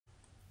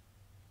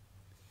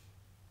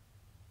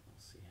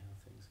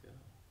go.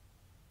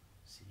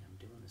 See, I'm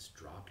doing this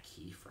dropped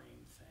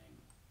keyframe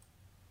thing.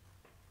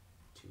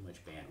 Too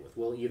much bandwidth.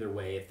 Well, either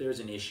way, if there's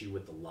an issue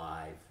with the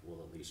live,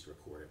 we'll at least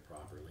record it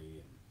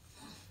properly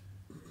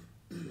and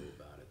go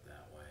about it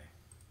that way.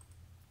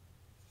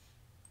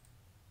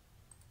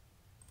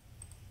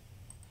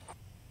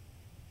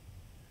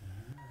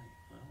 Alright,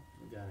 well,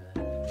 we got a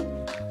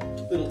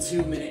little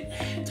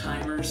 2-minute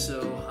timer,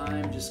 so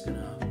I'm just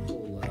gonna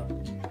pull up.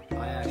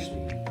 I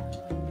actually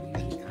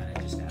usually kind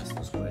of just ask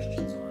those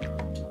questions on the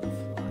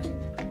fly.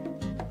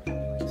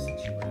 Like,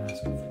 since you were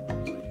asking for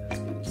one, like,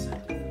 that's good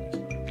incentive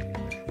for me.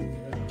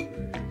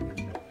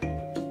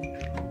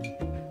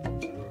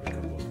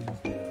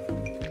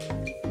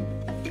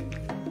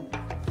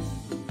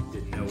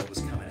 Didn't know what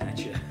was coming at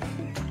you.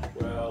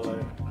 Well,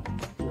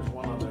 there's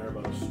one on there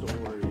about a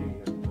story,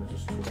 and there's a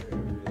story I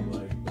really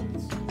like, but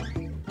it's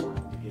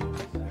important to get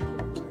it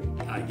exactly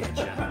right. I get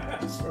you.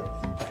 So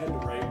I had to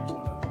write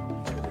one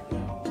and put it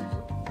down.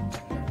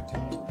 So I have to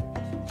tell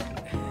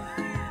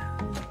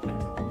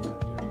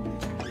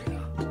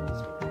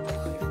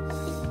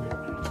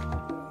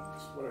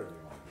whatever you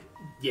want to do.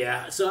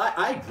 Yeah, so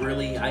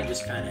I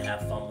just kind of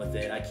have fun with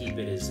it. I keep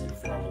it as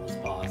informal as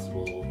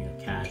possible,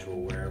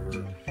 casual wherever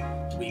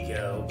we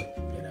go. But,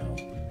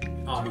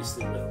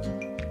 obviously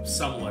with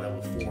somewhat of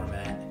a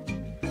format,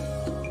 to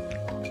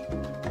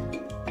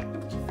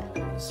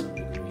some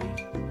degree,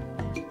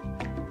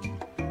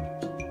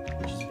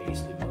 which is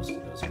basically most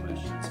of those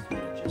questions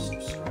kind of just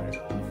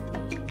started off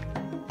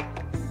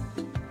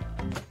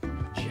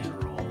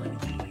general and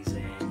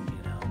easing.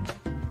 I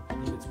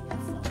think it's more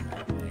fun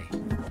that way.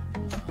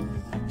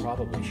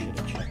 Probably should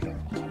have checked our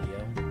audio.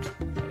 I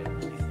didn't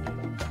really think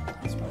about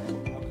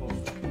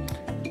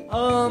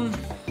that.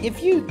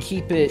 If you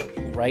keep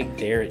it right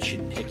there, it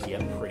should pick you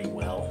up pretty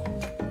well.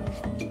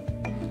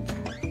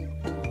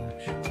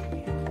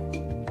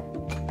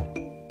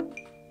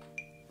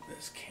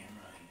 This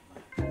camera.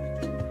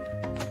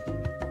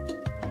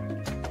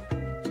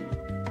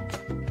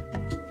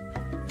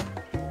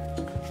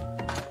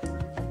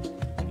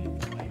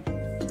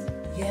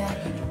 Yeah,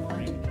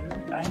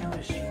 I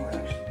noticed you were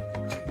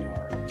actually pretty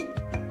dark.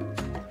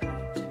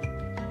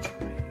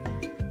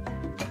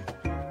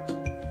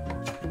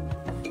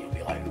 You'll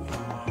be like,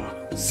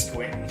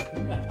 squinting.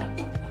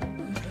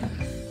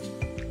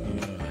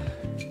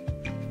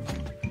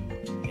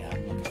 Yeah,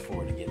 I'm looking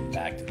forward to getting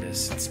back to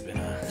this. It's been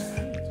a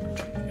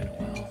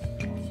while.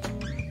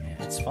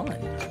 Yeah, it's fun.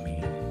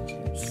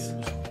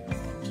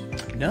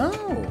 No,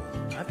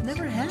 I've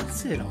never had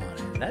sit on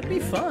it. That'd be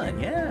fun.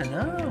 Yeah,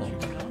 no.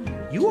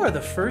 You are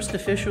the first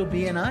official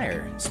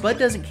BNI'er. Spud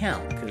doesn't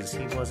count because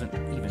he wasn't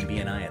even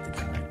BNI at the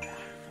time. You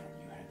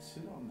had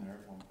Sid on there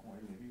at one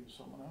point. Maybe it was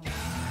someone else.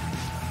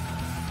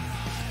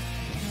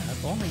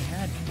 I've only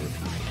had 4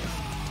 people.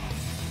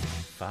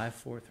 5,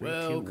 4, 3, 2,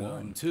 1.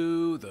 Welcome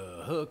to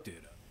the Hooked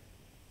It Up.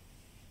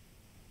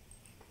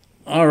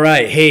 All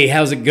right. Hey,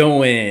 how's it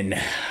going?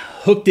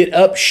 Hooked It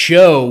Up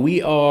show.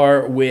 We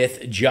are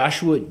with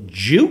Joshua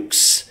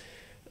Jewkes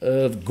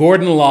of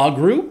Gordon Law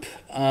Group.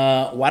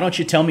 Why don't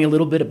you tell me a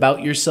little bit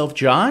about yourself,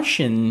 Josh,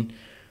 and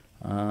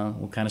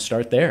we'll kind of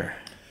start there.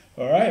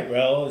 All right.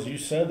 Well, as you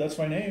said, that's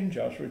my name,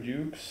 Joshua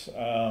Jewkes.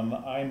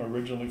 I'm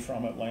originally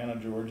from Atlanta,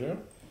 Georgia.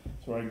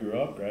 That's where I grew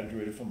up.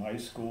 Graduated from high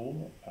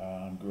school.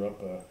 Grew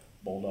up a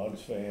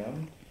Bulldogs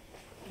fan,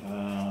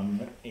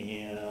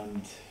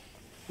 and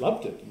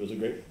loved it. It was a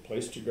great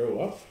place to grow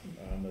up.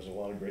 There's a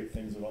lot of great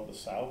things about the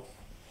South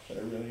that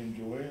I really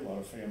enjoy. A lot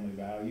of family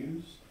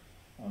values.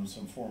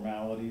 Some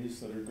formalities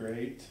that are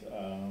great.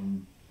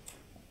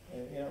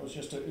 It was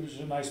just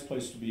a nice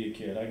place to be a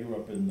kid. I grew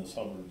up in the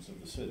suburbs of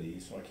the city,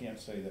 so I can't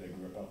say that I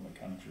grew up out in the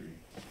country.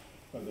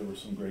 But there were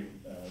some great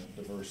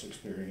diverse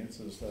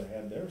experiences that I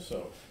had there.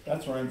 So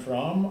that's where I'm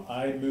from.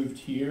 I moved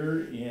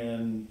here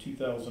in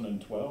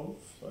 2012.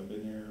 So I've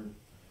been here,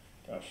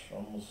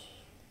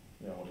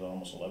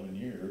 almost 11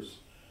 years.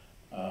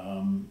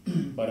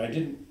 But I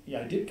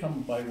did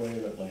come by way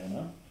of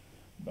Atlanta.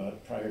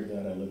 But prior to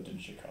that, I lived in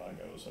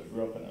Chicago. So I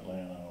grew up in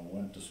Atlanta,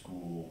 went to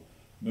school,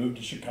 moved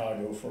to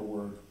Chicago for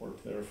work,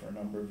 worked there for a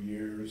number of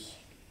years,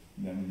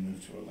 and then we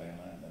moved to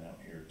Atlanta and then out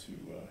here to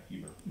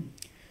Heber.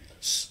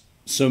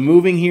 So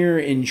moving here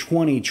in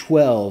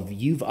 2012,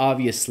 you've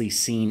obviously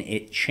seen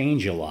it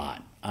change a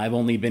lot. I've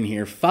only been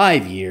here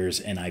 5 years,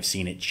 and I've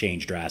seen it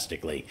change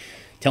drastically.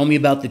 Tell me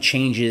about the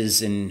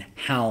changes and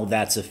how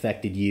that's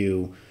affected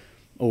you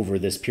over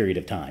this period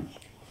of time.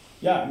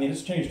 Yeah,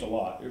 it's changed a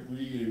lot. It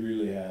really,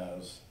 really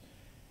has.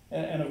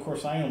 And of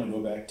course, I only go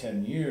back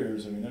 10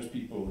 years. There's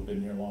people who have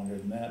been here longer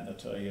than that, and they'll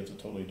tell you it's a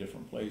totally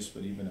different place,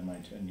 but even in my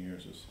 10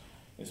 years,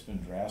 it's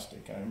been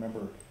drastic. I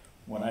remember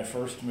when I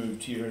first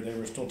moved here, they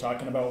were still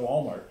talking about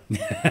Walmart.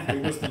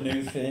 It was the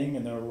new thing,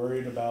 and they were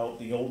worried about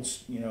the old,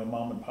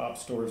 mom and pop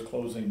stores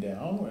closing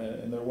down,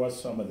 and there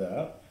was some of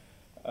that.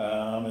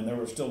 And there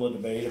was still a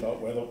debate about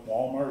whether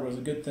Walmart was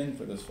a good thing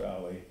for this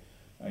valley.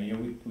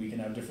 We can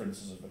have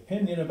differences of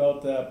opinion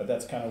about that, but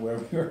that's kind of where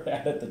we were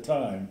at the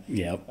time.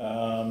 Yep.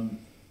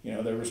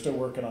 They were still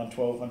working on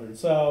 1200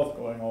 South,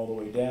 going all the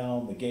way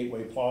down. The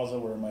Gateway Plaza,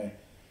 where my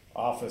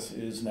office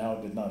is now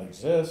did not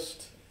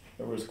exist.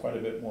 There was quite a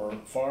bit more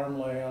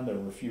farmland. There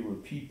were fewer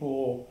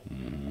people.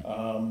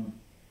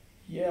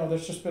 Yeah,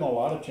 there's just been a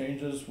lot of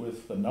changes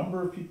with the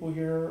number of people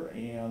here,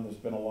 and there's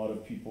been a lot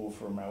of people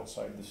from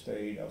outside the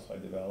state,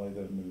 outside the valley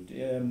that have moved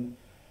in.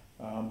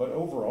 But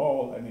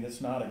overall, I mean,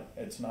 it's not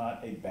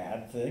a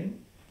bad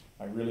thing.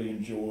 I really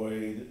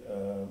enjoy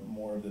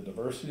more of the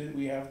diversity that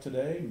we have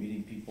today,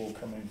 meeting people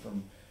coming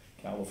from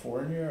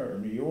California or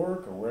New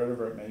York or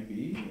wherever it may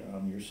be,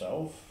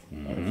 yourself,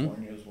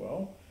 California as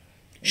well.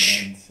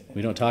 And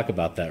We don't talk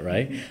about that,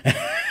 right?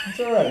 it's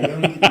all right. You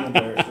don't need to be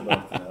embarrassed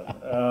about that.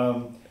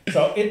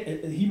 So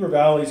Heber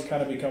Valley's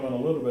kind of becoming a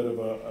little bit of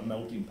a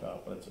melting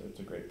pot, but it's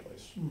a great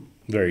place.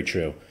 Very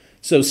true.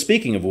 So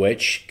speaking of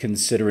which,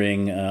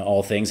 considering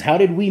all things, how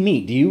did we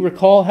meet? Do you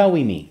recall how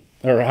we meet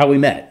or how we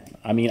met?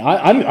 I mean,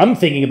 I'm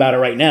thinking about it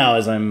right now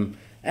as I'm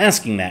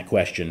asking that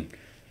question.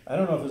 I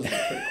don't know if this is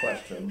a trick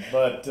question,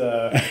 but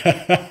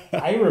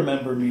I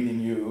remember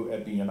meeting you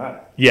at BNI.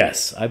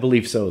 Yes, I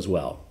believe so as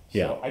well.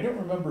 Yeah. So I don't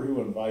remember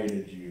who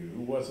invited you.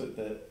 Who was it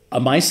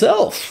that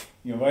Myself.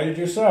 you invited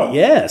yourself?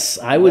 Yes,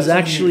 I was That's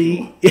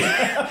actually.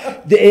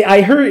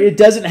 I heard it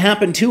doesn't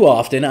happen too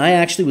often. I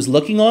actually was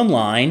looking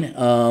online,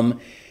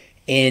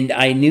 and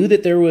I knew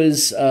that there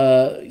was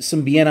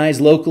some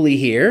BNIs locally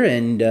here,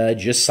 and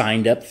just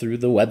signed up through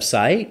the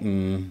website.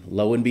 And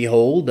lo and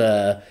behold,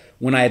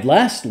 when I had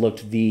last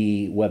looked,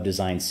 the web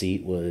design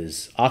seat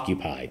was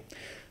occupied.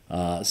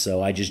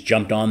 So I just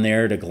jumped on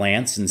there to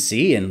glance and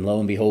see, and lo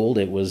and behold,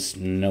 it was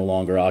no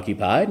longer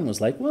occupied, and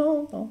was like,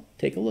 well, I'll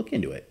take a look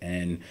into it.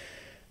 And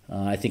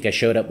I think I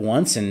showed up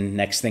once, and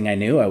next thing I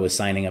knew, I was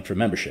signing up for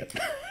membership.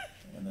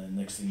 And then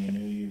next thing you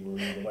knew, you were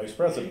the vice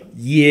president.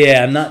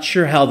 Yeah, I'm not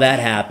sure how that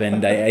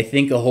happened. I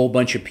think a whole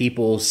bunch of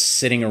people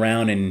sitting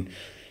around in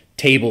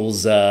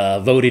tables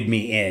voted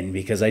me in,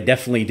 because I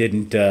definitely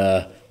didn't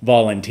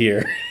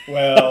volunteer.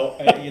 Well,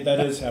 that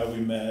is how we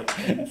met.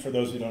 And for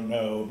those who don't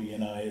know,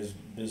 BNI is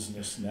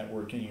Business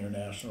Networking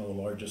International,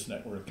 the largest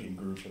networking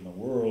group in the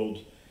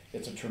world.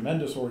 It's a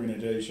tremendous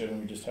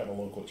organization. We just have a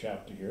local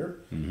chapter here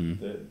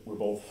that we're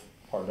both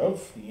part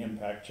of, the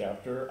Impact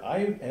chapter.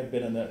 I have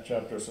been in that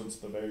chapter since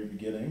the very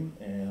beginning,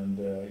 and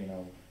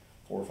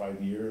 4 or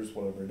 5 years,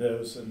 whatever it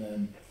is. And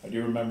then I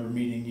do remember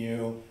meeting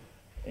you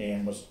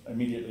and was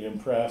immediately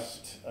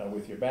impressed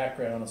with your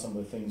background and some of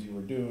the things you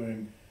were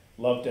doing.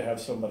 Love to have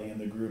somebody in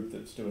the group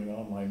that's doing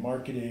online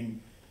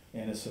marketing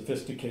and is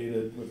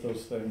sophisticated with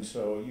those things.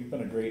 So you've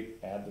been a great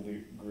add to the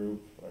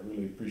group. I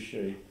really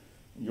appreciate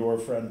your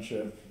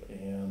friendship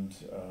and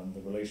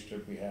the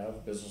relationship we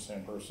have, business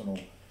and personal,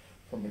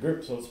 from the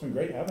group. So it's been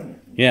great having you.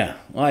 Yeah,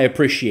 well, I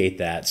appreciate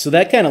that. So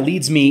that kind of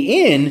leads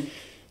me in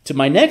to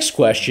my next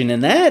question,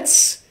 and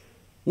that's,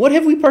 what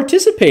have we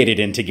participated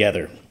in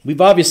together?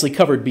 We've obviously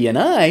covered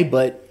BNI,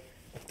 but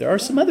there are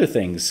some other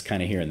things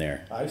kind of here and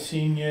there. I've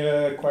seen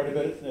you quite a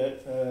bit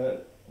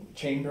at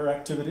chamber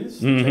activities,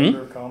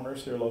 Chamber of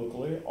Commerce here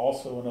locally.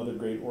 Also another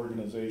great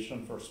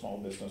organization for small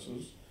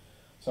businesses.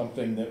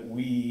 Something that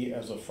we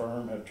as a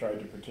firm have tried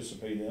to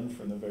participate in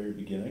from the very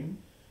beginning.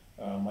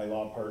 My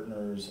law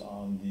partner is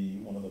on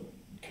one of the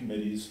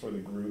committees for the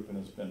group and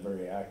has been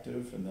very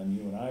active. And then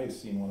you and I have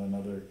seen one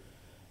another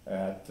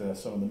at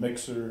some of the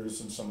mixers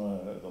and some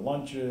of the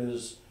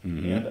lunches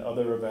and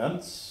other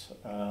events.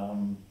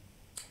 I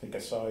think I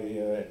saw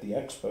you at the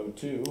expo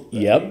too.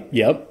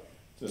 Yep.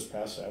 This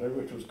past Saturday,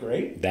 which was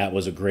great. That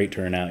was a great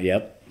turnout,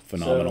 yep.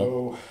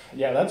 Phenomenal. So,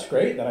 yeah, that's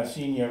great. Then I've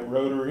seen you at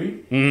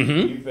Rotary.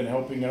 You've been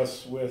helping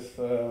us with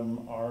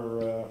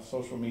our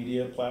social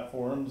media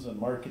platforms and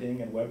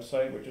marketing and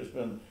website, which has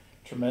been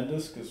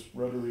tremendous, because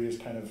Rotary is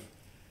kind of,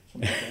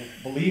 some people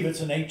believe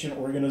it's an ancient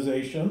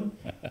organization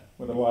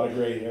with a lot of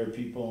gray-haired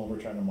people, and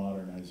we're trying to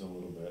modernize a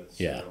little bit.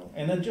 So. Yeah.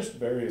 And then just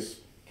various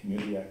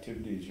community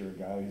activities. You're a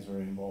guy who's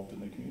very involved in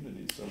the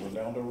community, so we're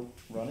bound to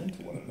run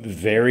into one another.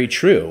 Very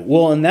true.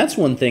 Well, and that's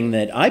one thing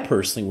that I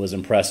personally was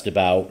impressed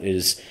about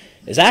is,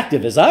 as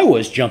active as I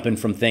was jumping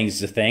from things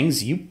to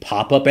things, you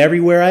pop up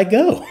everywhere I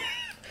go.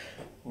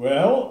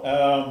 Well,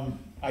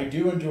 I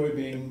do enjoy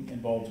being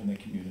involved in the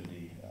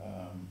community.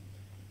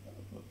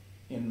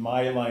 In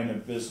my line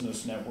of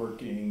business,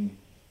 networking,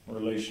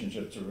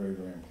 relationships are very,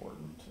 very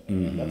important.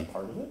 And that's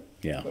part of it.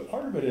 Yeah. But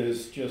part of it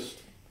is just,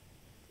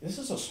 this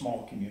is a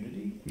small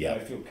community Yeah.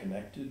 that I feel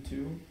connected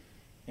to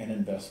and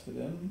invested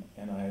in.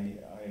 And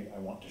I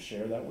want to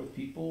share that with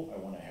people. I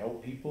want to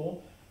help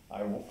people.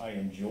 I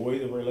enjoy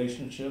the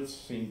relationships,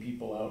 seeing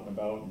people out and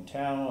about in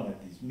town,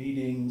 at these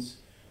meetings,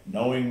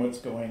 knowing what's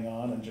going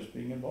on, and just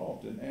being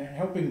involved and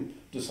helping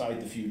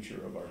decide the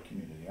future of our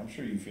community. I'm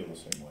sure you feel the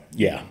same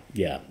way.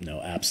 Yeah,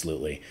 no,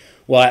 absolutely.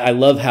 Well, I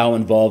love how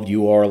involved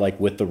you are, like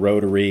with the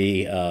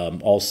Rotary,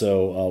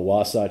 also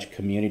Wasatch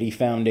Community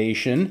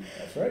Foundation.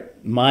 That's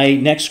right. My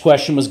next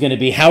question was going to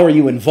be, how are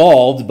you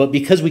involved? But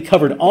because we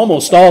covered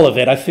almost all of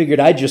it, I figured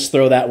I'd just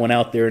throw that one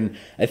out there and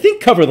I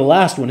think cover the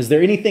last one. Is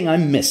there anything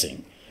I'm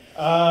missing?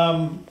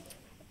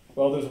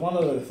 Well, there's one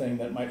other thing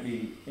that might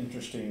be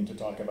interesting to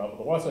talk about.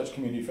 The Wasatch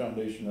Community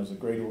Foundation is a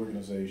great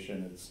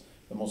organization. It's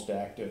the most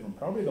active and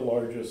probably the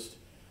largest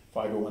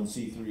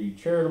 501c3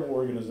 charitable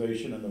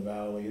organization in the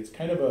Valley. It's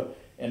kind of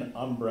an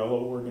umbrella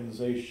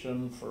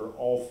organization for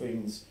all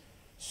things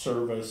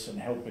service and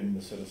helping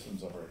the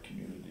citizens of our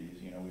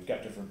communities. You know, we've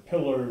got different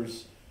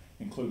pillars,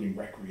 including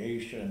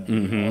recreation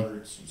and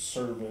arts and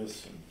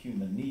service and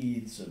human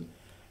needs. And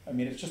I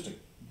mean, it's just a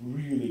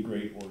really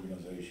great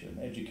organization.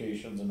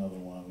 Education's another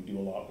one. We do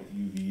a lot with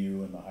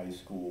UVU and the high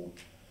school.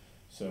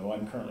 So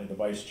I'm currently the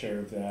vice chair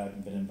of that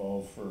and been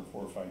involved for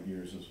 4 or 5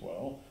 years as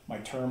well. My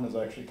term is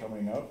actually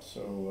coming up,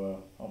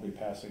 so I'll be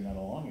passing that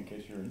along in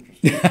case you're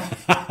interested.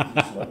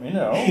 Just let me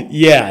know.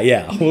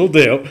 Yeah, we'll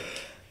do.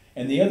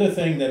 And the other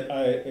thing that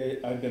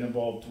I've been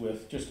involved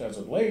with just as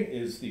of late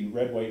is the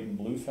Red, White, and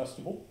Blue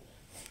Festival.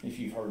 If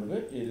you've heard of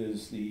it, it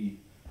is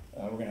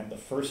we're going to have the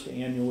first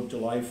annual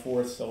July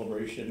 4th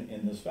celebration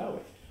in this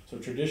valley. So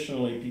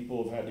traditionally,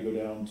 people have had to go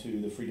down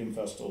to the Freedom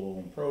Festival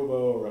in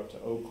Provo or up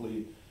to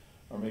Oakley,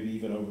 or maybe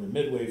even over to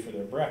Midway for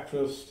their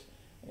breakfast.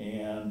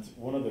 And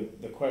one of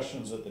the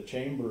questions that the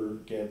chamber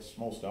gets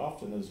most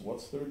often is,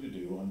 what's there to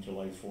do on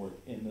July 4th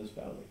in this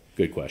valley?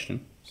 Good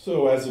question.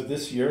 So as of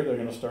this year, they're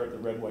going to start the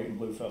Red, White, and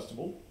Blue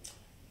Festival.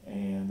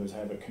 And there's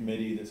have a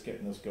committee that's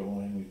getting this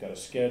going. We've got a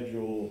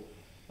schedule.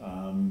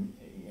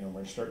 We're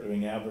going to start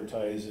doing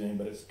advertising,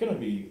 but it's going to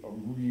be a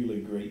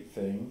really great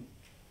thing.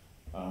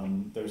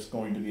 There's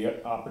going to be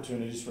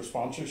opportunities for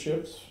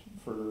sponsorships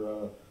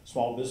for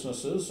small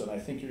businesses, and I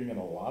think you're going to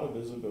get a lot of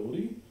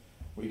visibility.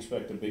 We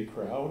expect a big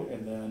crowd,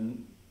 and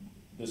then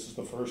this is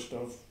the first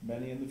of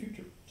many in the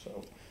future.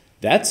 So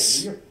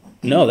that's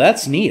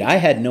neat. I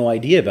had no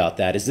idea about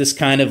that. Is this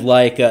kind of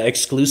like an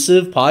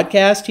exclusive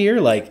podcast here?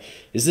 Like,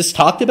 is this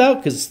talked about?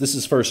 Because this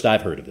is first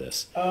I've heard of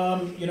this.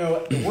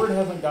 The word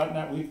hasn't gotten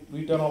out.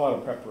 We've done a lot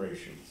of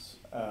preparations,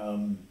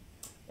 and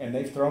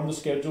they've thrown the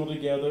schedule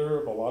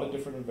together of a lot of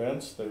different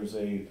events. There's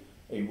a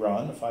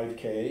run, a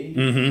 5K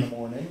in the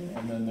morning,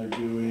 and then they're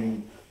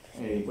doing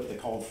what they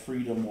call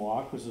Freedom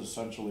Walk, which is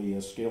essentially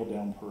a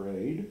scaled-down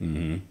parade.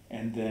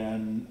 And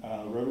then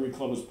Rotary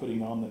Club is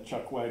putting on the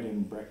Chuck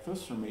Wagon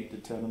breakfast from 8 to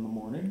 10 in the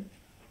morning.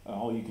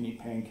 All-you-can-eat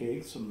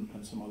pancakes and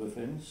some other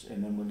things.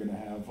 And then we're going to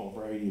have a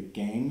variety of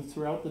games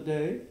throughout the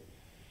day.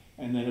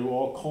 And then it will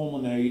all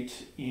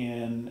culminate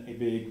in a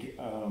big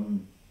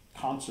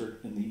concert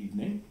in the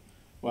evening.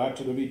 Well,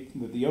 actually,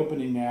 the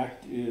opening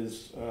act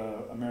is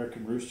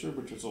American Rooster,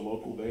 which is a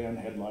local band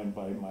headlined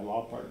by my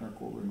law partner,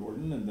 Corbin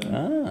Gordon. And then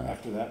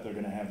after that, they're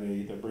going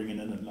to they're bringing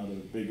in another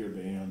bigger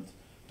band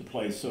to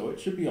play. So it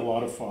should be a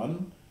lot of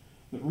fun.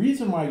 The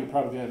reason why you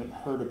probably haven't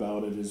heard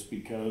about it is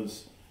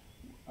because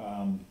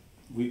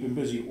we've been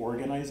busy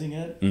organizing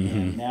it,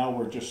 and now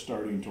we're just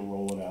starting to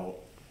roll it out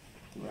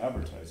through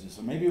advertising.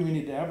 So maybe we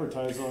need to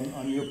advertise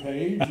on your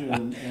page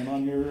and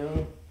on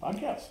your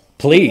podcast.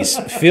 Please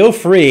feel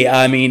free.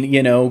 I mean,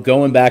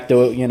 going back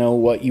to,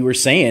 what you were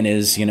saying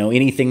is,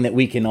 anything that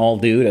we can all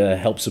do to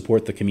help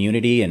support the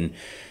community and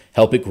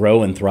help it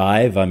grow and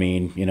thrive. I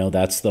mean,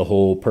 that's the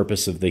whole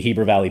purpose of the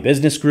Heber Valley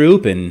Business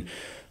Group, and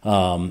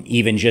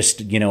even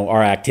just,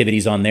 our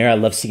activities on there. I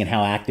love seeing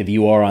how active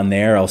you are on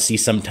there. I'll see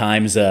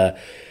sometimes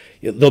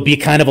there'll be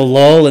kind of a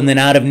lull, and then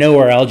out of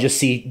nowhere, I'll just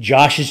see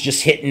Josh is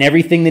just hitting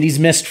everything that he's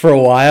missed for a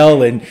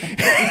while and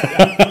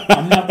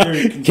I'm not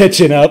very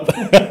catching up.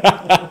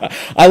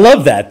 I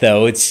love that,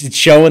 though. It's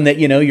showing that,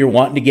 you're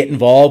wanting to get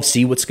involved,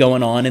 see what's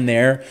going on in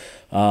there.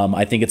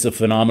 I think it's a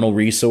phenomenal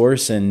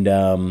resource,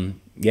 and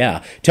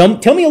yeah.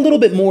 Tell me a little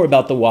bit more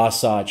about the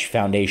Wasatch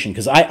Foundation,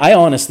 because I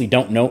honestly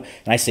don't know,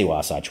 and I say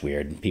Wasatch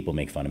weird, and people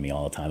make fun of me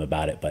all the time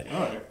about it, but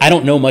I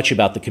don't know much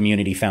about the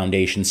Community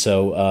Foundation.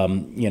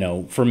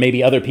 So, for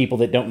maybe other people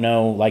that don't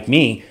know, like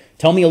me,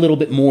 tell me a little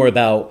bit more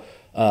about,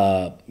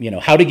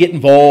 how to get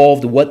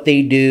involved, what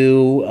they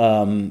do,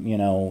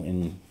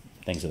 and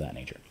things of that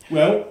nature.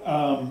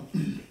 Well,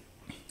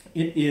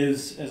 it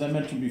is, as I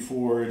mentioned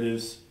before, it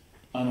is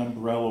an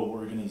umbrella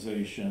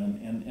organization,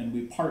 and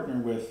we partner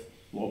with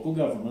local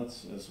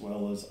governments as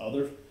well as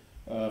other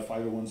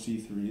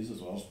 501c3s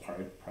as well as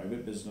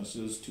private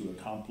businesses to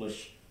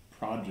accomplish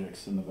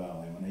projects in the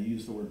valley. When I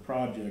use the word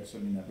projects, I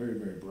mean that very,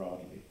 very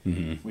broadly.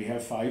 We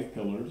have 5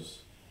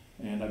 pillars,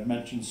 and I've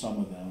mentioned some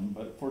of them,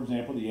 but for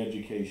example, the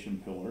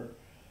education pillar,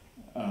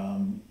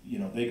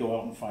 they go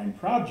out and find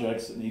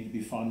projects that need to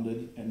be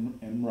funded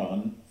and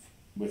run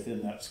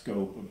within that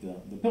scope of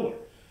the pillar.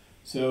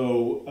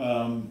 So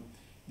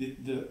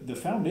the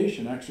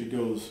foundation actually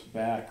goes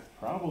back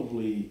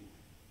probably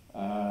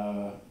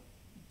at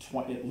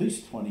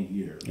least 20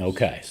 years.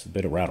 Okay, so it's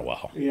been around a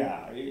while.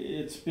 Yeah,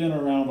 it's been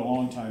around a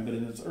long time, but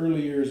in its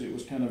early years it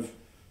was kind of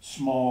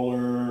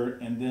smaller,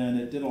 and then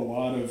it did a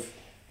lot of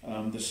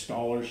the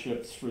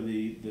scholarships for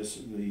the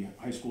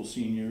high school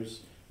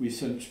seniors. We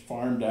since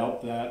farmed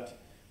out that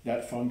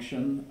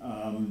function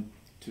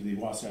to the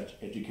Wasatch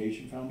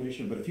Education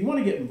Foundation. But if you want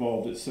to get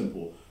involved, it's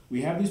simple.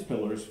 We have these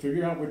pillars.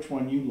 Figure out which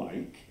one you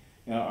like.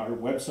 Our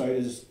website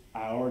is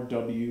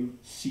ourwcf.org.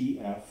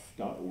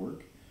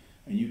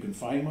 And you can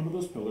find one of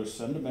those pillars,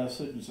 send a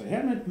message, and say, hey,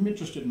 I'm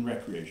interested in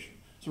recreation.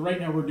 So right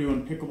now we're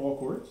doing pickleball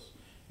courts,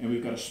 and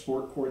we've got a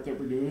sport court that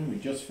we're doing. We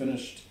just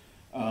finished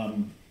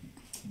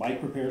bike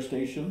repair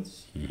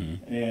stations,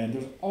 and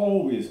there's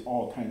always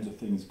all kinds of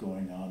things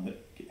going on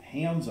that get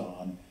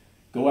hands-on.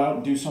 Go out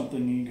and do something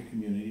in your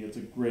community. It's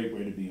a great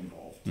way to be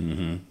involved.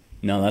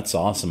 No, that's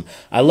awesome.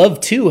 I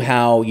love too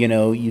how,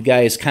 you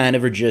guys kind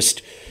of are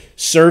just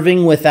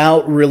serving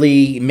without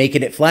really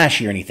making it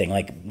flashy or anything.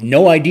 Like,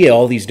 no idea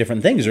all these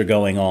different things are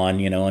going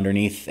on,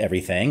 underneath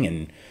everything,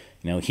 and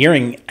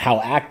hearing how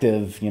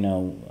active,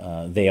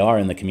 they are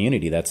in the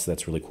community.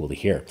 That's really cool to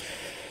hear.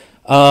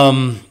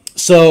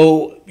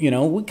 So,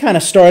 we kind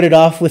of started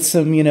off with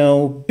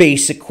some,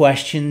 basic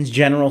questions,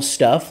 general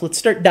stuff. Let's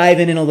start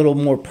diving in a little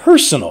more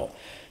personal.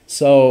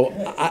 So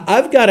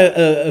I've got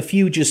a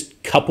few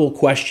just couple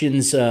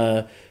questions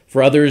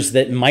for others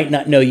that might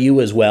not know you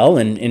as well.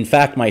 And in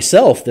fact,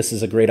 myself, this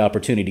is a great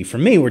opportunity for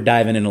me. We're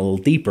diving in a little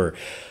deeper.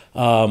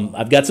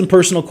 I've got some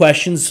personal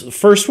questions.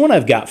 First one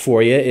I've got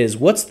for you is,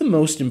 what's the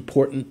most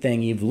important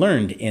thing you've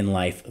learned in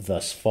life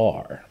thus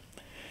far?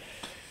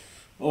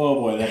 Oh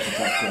boy, that's a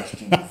tough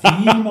question.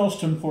 The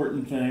most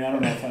important thing, I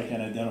don't know if I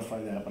can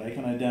identify that, but I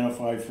can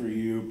identify for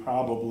you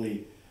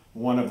probably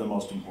one of the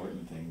most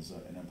important things,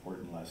 an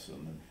important lesson.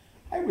 And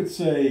I would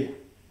say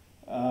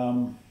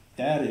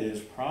that is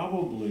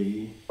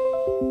probably,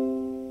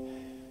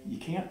 you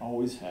can't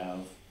always have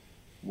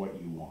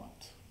what you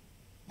want.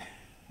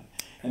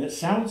 And it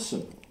sounds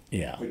simple.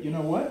 Yeah. But you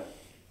know what?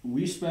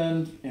 We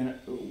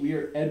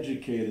are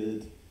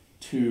educated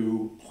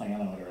to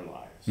plan out our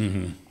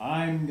lives.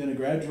 I'm going to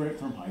graduate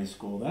from high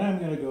school, then I'm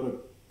going to go to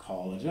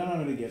college, then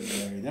I'm going to get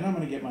married, then I'm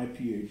going to get my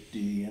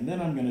PhD, and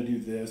then I'm going to do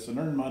this and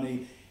earn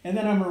money, and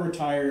then I'm going to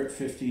retire at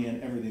 50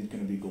 and everything's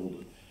going to be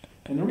golden.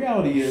 And the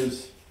reality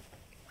is,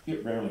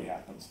 it rarely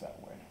happens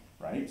that way,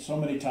 right? So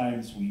many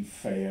times we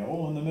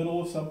fail in the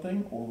middle of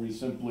something, or we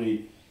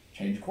simply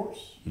change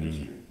course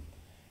midstream.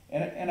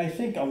 And I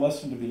think a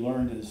lesson to be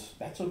learned is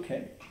that's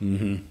okay.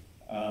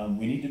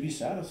 We need to be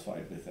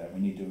satisfied with that. We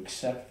need to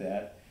accept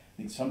that. I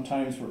think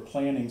sometimes we're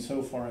planning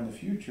so far in the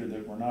future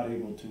that we're not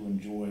able to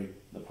enjoy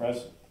the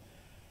present.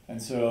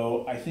 And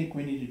so I think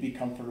we need to be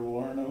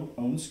comfortable in our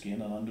own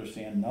skin and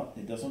understand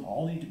it doesn't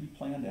all need to be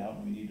planned out,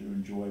 and we need to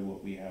enjoy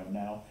what we have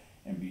now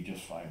and be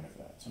just fine with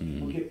that. Some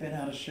people get bent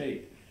out of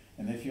shape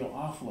and they feel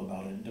awful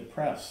about it and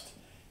depressed,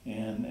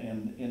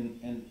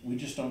 and we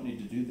just don't need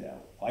to do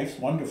that. Life's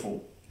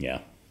wonderful. Yeah.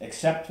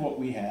 Accept what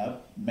we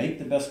have, make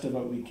the best of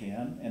what we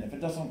can, and if it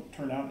doesn't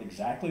turn out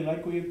exactly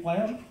like we had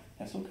planned,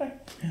 that's okay.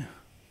 Yeah.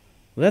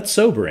 Well, that's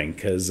sobering,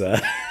 because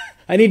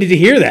I needed to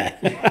hear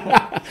that.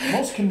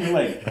 Most can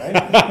relate,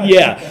 right?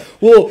 Yeah.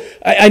 Well,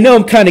 I know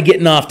I'm kind of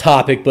getting off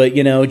topic, but,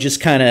 just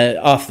kind of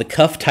off the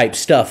cuff type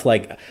stuff.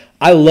 Like,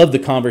 I love the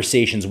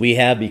conversations we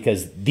have,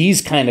 because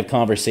these kind of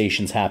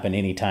conversations happen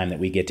anytime that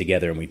we get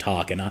together and we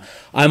talk. And I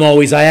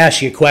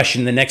ask you a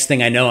question, the next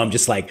thing I know, I'm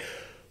just like,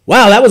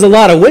 wow, that was a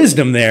lot of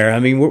wisdom there. I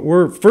mean,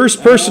 we're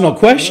first personal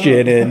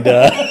question, and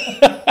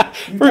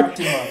you talk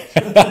too much.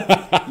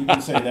 You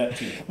can say that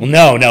too.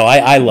 No,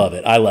 I love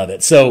it. I love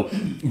it. So,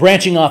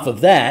 branching off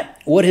of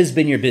that, what has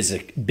been your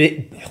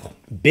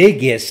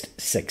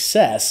biggest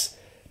success,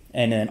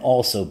 and then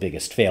also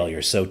biggest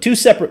failure? So, two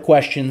separate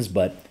questions,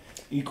 but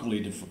equally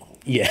difficult.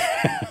 Yeah.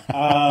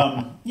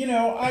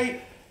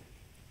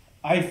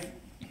 I've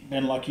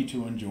been lucky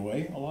to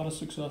enjoy a lot of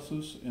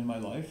successes in my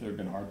life. There have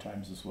been hard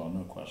times as well,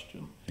 no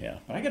question. Yeah.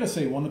 But I got to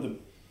say,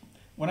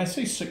 when I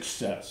say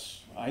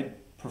success, I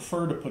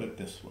prefer to put it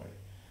this way.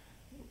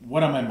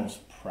 What am I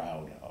most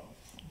proud of?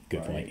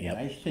 Good point, right? yep.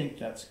 And I think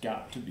that's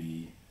got to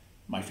be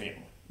my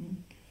family.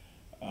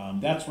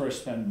 That's where I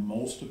spend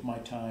most of my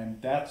time.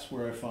 That's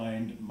where I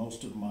find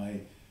most of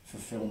my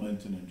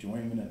fulfillment and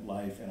enjoyment in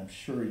life, and I'm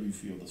sure you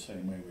feel the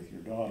same way with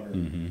your daughter.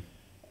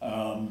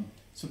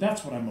 So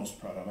that's what I'm most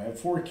proud of. I have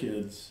 4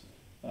 kids.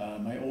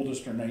 My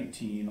oldest are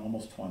 19,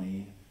 almost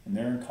 20, and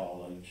they're in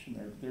college,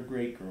 and they're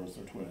great girls.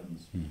 They're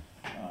twins,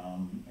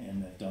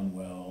 and they've done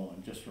well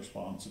and just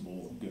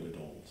responsible, good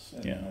adults.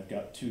 And then I've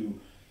got 2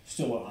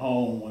 still at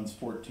home. One's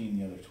 14,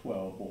 the other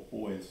 12, both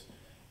boys.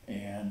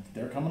 And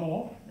they're coming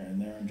along,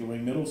 and they're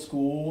enjoying middle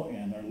school,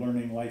 and they're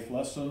learning life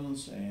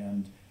lessons,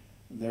 and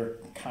they're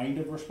kind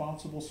of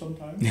responsible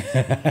sometimes.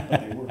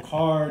 But they work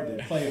hard,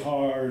 they play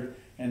hard,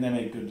 and they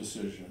make good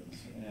decisions.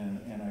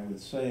 And I would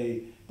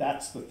say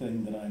that's the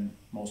thing that I'm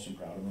most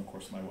proud of, and of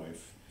course my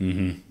wife.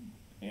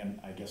 And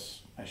I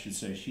guess I should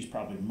say she's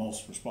probably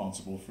most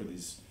responsible for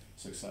these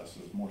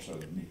successes, more so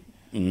than me.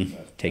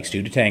 But, Takes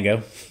 2 to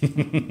tango.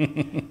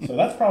 So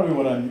that's probably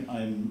what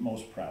I'm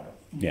most proud of.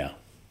 Yeah,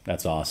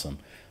 that's awesome.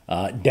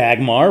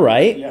 Dagmar,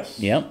 right? Yes.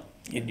 Yep.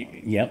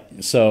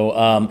 So,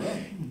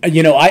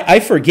 I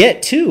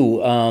forget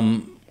too.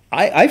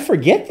 I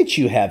forget that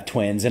you have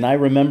twins, and I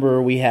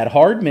remember we had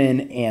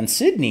Hardman and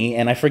Sydney,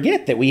 and I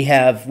forget that we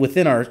have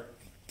within our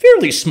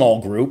fairly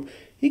small group,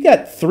 you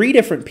got 3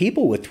 different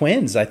people with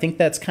twins. I think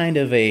that's kind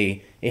of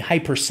a high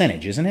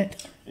percentage, isn't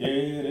it? It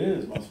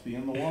is. Must be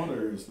in the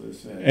water, as they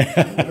say.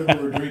 So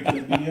whatever we're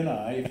drinking, B and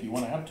I. If you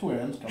want to have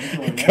twins, come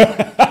join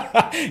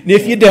us. And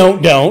if you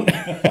don't.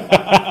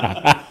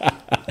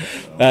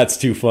 That's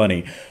too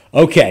funny.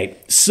 Okay,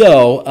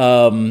 so,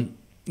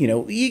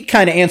 you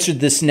kind of answered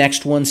this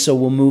next one, so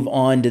we'll move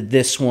on to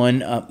this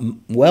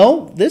one.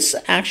 Well, this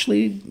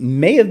actually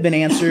may have been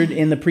answered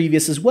in the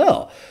previous as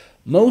well.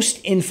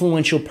 Most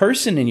influential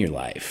person in your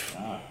life?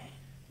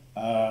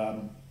 I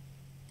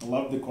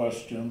love the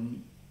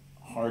question.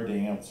 Hard to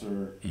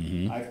answer.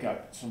 I've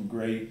got some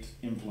great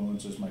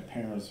influences. My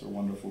parents are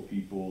wonderful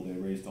people. They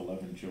raised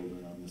 11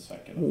 children. I'm the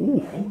second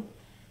of them.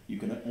 You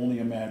can only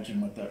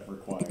imagine what that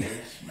requires.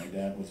 My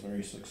dad was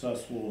very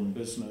successful in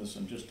business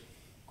and just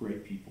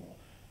great people.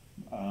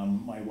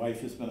 My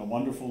wife has been a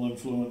wonderful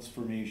influence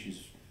for me.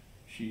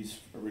 She's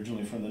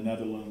originally from the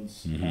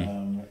Netherlands,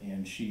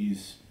 and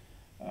she's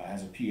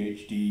has a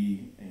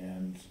PhD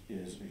and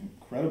is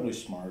incredibly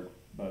smart,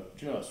 but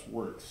just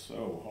works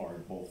so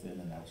hard both in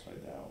and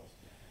outside the house.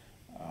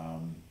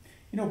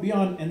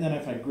 Beyond, and then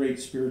I've had great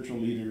spiritual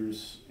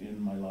leaders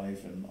in my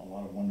life and a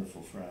lot of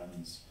wonderful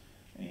friends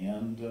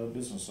and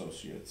business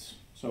associates.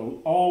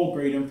 So all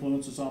great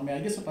influences on me. I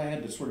guess if I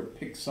had to sort of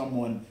pick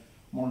someone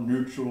more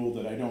neutral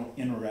that I don't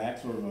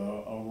interact, sort of a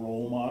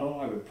role model,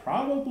 I would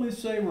probably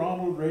say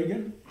Ronald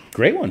Reagan.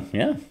 Great one,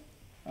 yeah.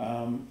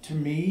 To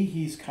me,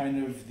 he's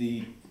kind of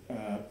the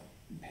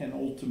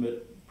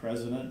penultimate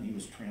president. He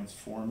was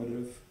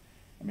transformative.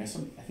 I mean,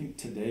 I think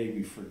today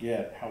we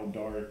forget how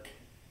dark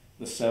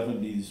the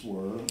 70s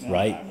were.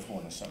 Right. I was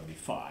born in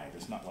 75.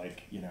 It's not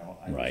like,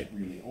 I Right.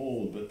 was really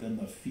old, but then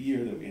the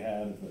fear that we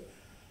had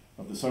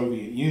of the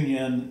Soviet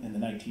Union in the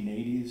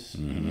 1980s,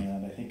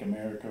 and I think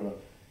America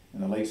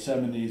in the late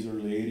 70s,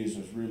 early 80s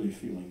was really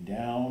feeling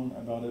down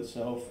about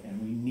itself,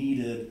 and we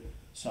needed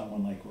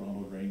someone like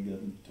Ronald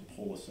Reagan to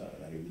pull us out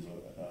of that. He was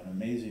an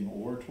amazing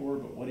orator,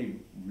 but what he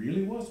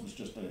really was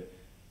just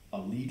a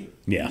leader.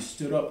 Yeah. He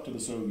stood up to the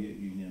Soviet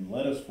Union,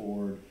 led us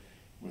forward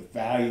with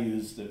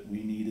values that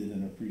we needed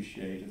and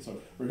appreciated.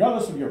 So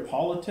regardless of your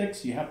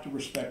politics, you have to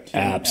respect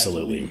him.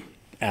 Absolutely.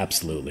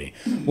 Absolutely.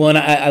 Well, and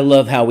I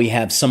love how we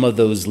have some of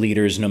those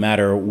leaders, no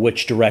matter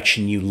which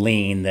direction you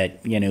lean,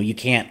 that, you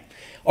can't,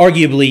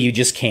 arguably, you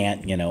just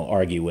can't,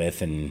 argue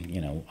with.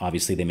 And,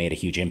 obviously they made a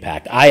huge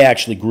impact. I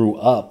actually grew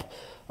up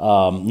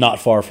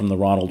not far from the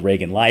Ronald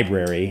Reagan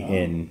Library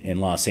in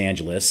Los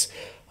Angeles.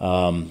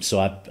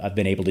 So I've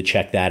been able to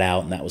check that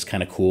out, and that was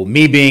kind of cool.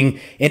 Me being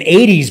an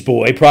 80s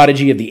boy,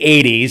 prodigy of the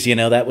 80s,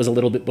 that was a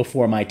little bit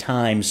before my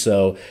time.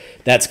 So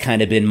that's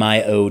kind of been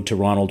my ode to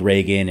Ronald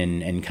Reagan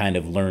and kind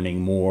of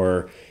learning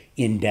more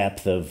in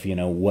depth of,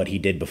 what he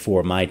did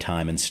before my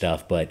time and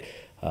stuff. But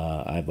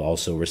I've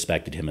also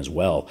respected him as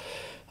well.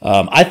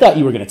 I thought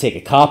you were going to take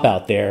a cop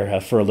out there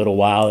for a little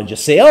while and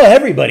just say, "Oh,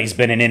 everybody's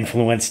been an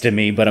influence to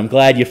me," but I'm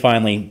glad you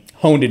finally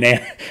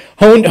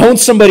honed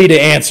somebody to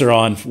answer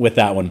on with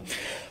that one.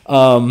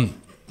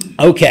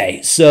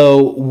 Okay,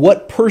 so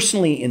what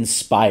personally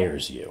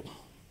inspires you?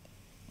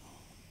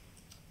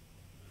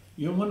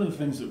 One of the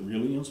things that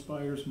really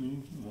inspires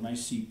me when I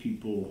see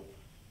people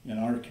in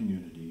our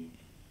community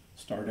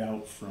start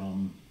out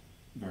from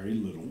very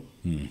little,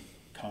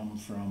 come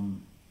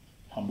from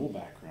humble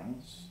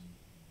backgrounds,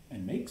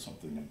 and make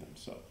something of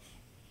themselves.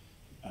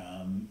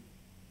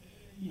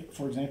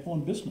 For example,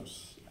 in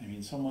business,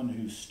 someone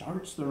who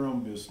starts their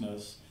own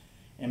business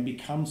and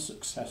becomes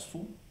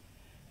successful.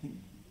 I think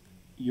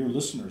your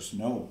listeners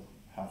know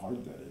how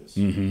hard that is.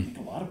 I think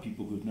a lot of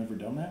people who've never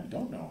done that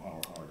don't know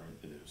how hard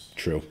it is.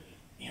 True.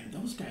 And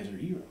those guys are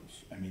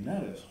heroes.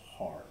 That is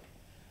hard.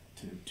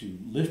 To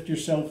lift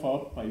yourself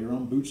up by your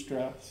own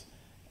bootstraps,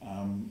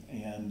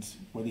 and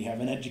whether you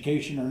have an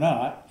education or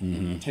not,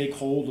 take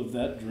hold of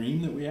that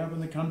dream that we have in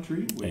the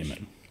country, which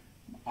Amen.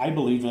 I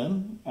believe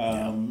in,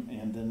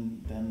 and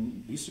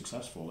then be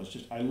successful. It's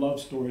just, I love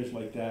stories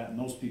like that, and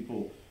those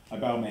people, I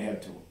bow my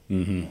head to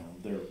them.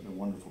 They're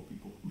wonderful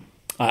people.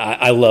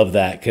 I love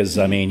that because,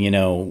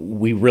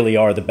 we really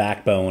are the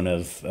backbone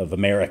of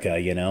America,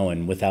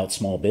 and without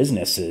small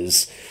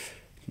businesses,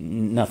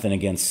 nothing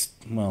against,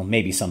 well,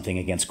 maybe something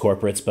against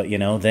corporates, but,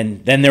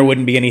 then there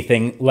wouldn't be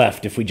anything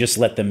left if we just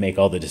let them make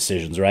all the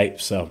decisions,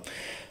 right? So,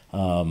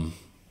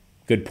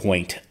 good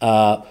point.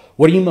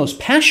 What are you most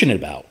passionate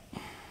about?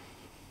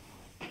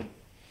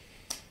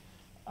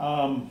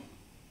 I've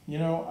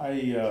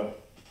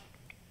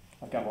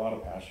got a lot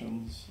of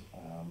passions,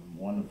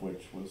 one of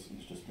which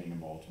is just being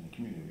involved in the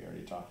community. We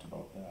already talked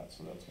about that,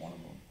 so that's one of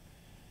them.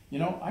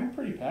 I'm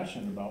pretty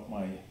passionate about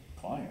my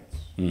clients.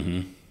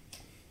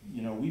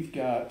 We've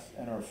got,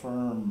 at our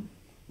firm,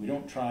 we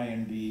don't try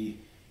and be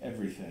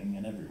everything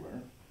and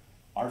everywhere.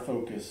 Our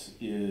focus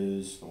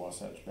is the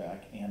Wasatch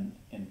Back and,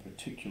 in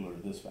particular,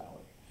 this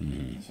valley.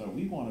 And so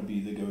we want to be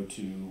the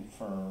go-to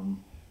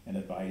firm and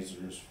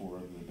advisors for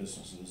the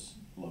businesses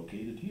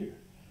located here.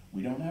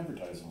 We don't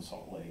advertise in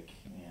Salt Lake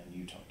and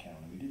Utah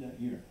County. We do that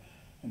here.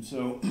 And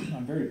so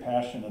I'm very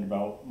passionate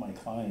about my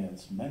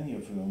clients, many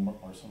of whom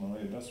are some of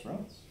my best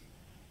friends.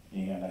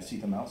 And I see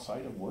them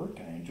outside of work,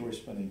 and I enjoy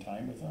spending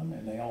time with them,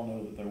 and they all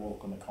know that they're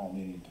welcome to call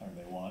me anytime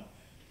they want.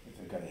 If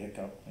they've got a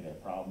hiccup, they got a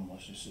problem,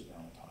 let's just sit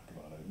down and talk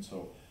about it. And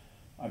so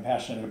I'm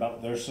passionate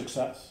about their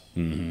success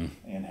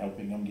and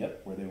helping them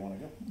get where they want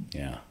to go.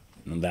 Yeah.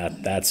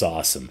 That's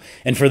awesome.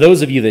 And for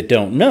those of you that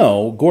don't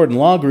know, Gordon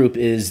Law Group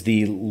is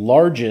the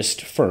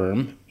largest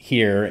firm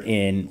here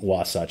in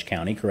Wasatch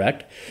County,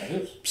 correct? That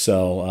is.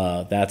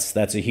 So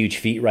that's a huge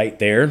feat right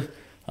there.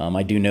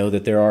 I do know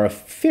that there are a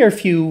fair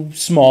few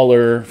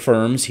smaller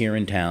firms here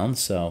in town,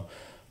 so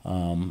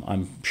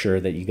I'm sure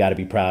that you got to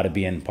be proud of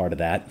being part of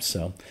that.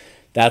 So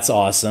that's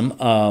awesome.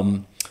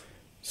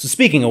 So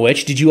speaking of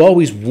which, did you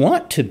always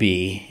want to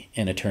be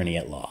an attorney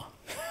at law?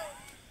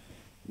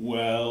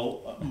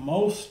 Well,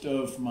 most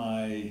of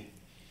my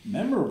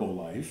memorable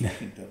life, I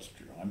think that's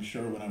true. I'm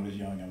sure when I was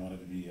young, I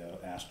wanted to be an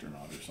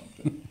astronaut or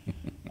something.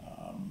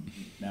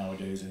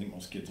 Nowadays, I think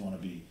most kids want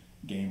to be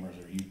gamers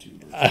or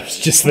YouTubers. I was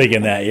just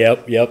thinking that.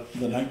 Yep.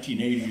 The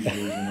 1980s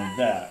version of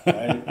that,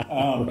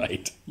 right?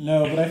 Right.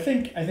 No, but I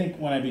think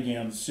when I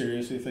began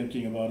seriously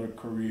thinking about a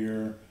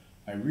career,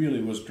 I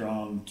really was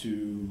drawn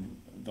to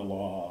the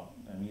law.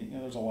 I mean,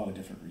 there's a lot of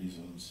different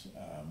reasons.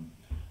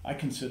 I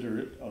consider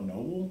it a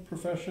noble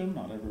profession.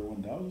 Not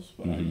everyone does,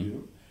 but I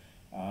do.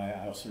 I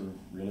also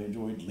really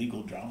enjoyed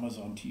legal dramas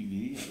on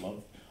TV. I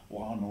love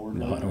Law and Order.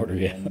 Law and Order,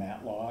 yeah. And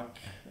Matlock.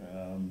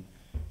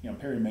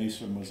 Perry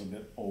Mason was a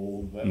bit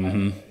old, but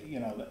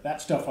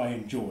that stuff I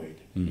enjoyed.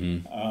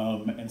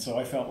 And so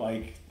I felt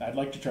like I'd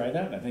like to try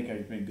that. I think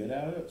I've been good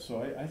at it.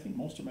 So I think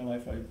most of my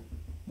life I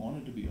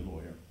wanted to be a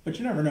lawyer. But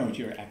you never know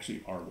until you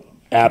actually are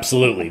one.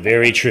 Absolutely.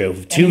 Very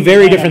true. Two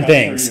very different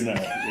things. Sure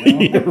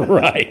you know?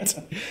 Right.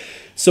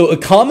 So a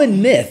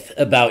common myth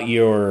about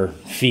your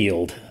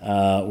field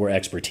or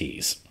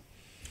expertise.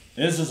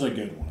 This is a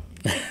good one.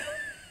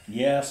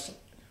 Yes.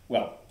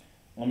 Well,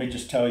 let me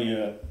just tell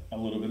you a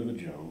little bit of a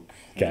joke.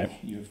 Okay.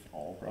 You've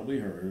all probably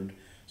heard.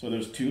 So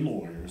there's two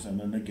lawyers and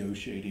they're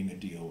negotiating a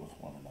deal with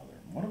one another.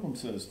 One of them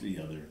says to the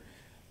other,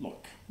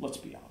 look, let's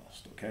be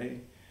honest, okay?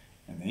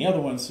 And the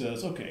other one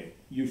says, okay,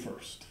 you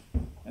first.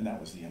 And that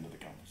was the end of the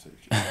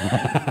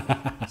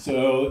conversation.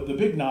 So the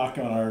big knock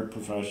on our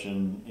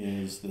profession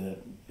is that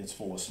it's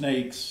full of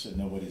snakes and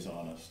nobody's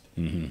honest.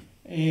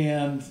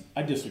 And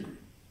I disagree.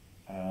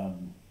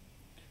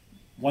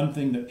 One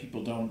thing that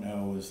people don't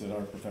know is that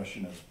our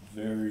profession is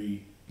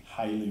very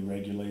highly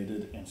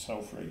regulated and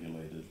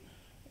self-regulated.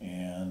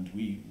 And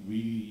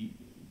we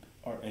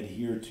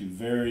adhere to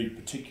very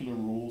particular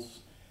rules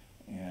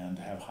and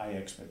have high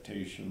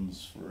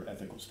expectations for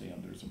ethical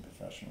standards and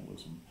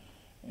professionalism.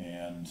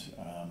 And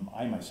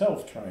I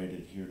myself try to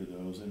adhere to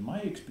those. And my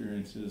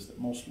experience is that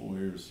most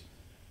lawyers,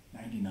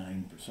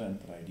 99%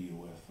 that I deal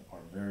with, are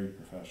very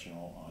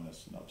professional,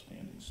 honest, and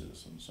upstanding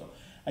citizens. So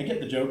I get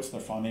the jokes, they're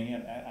funny,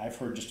 and I've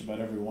heard just about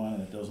every one,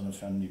 and it doesn't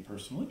offend me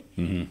personally.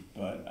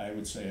 But I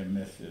would say a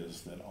myth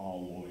is that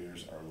all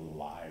lawyers are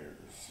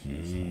liars.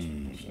 That's what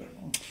people say.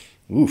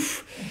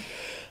 Oof.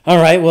 All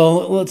right,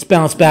 well, let's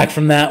bounce back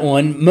from that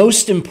one.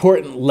 Most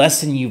important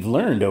lesson you've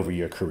learned over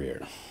your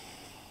career?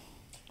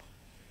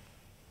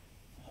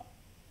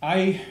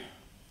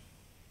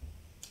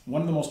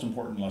 One of the most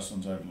important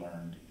lessons I've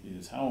learned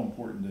is how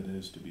important it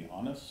is to be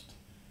honest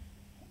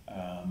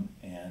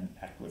and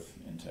act with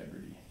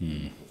integrity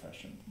in the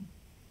profession.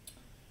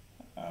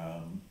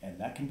 And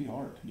that can be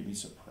hard. It can be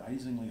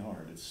surprisingly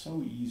hard. It's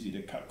so easy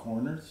to cut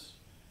corners,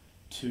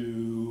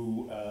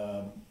 to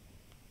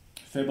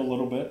fib a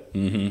little bit,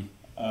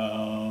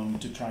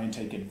 to try and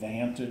take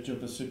advantage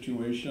of a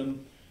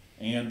situation.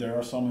 And there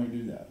are some who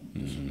do that,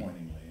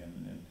 disappointingly.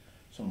 And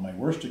some of my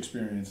worst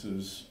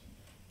experiences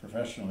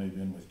professionally have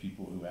been with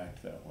people who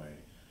act that way.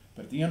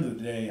 But at the end of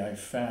the day, I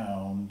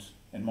found,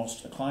 and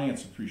most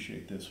clients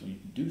appreciate this, when you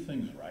do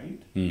things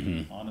right,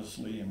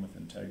 honestly and with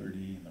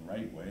integrity in the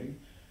right way,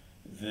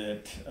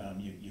 that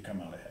you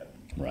come out ahead.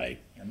 Right.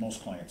 And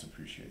most clients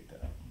appreciate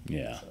that.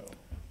 Yeah. So,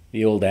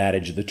 the old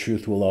adage, the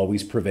truth will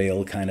always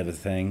prevail kind of a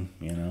thing,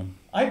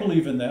 I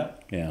believe in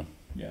that. Yeah.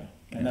 Yeah.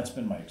 And that's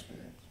been my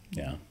experience.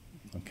 Yeah.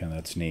 Okay,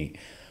 that's neat.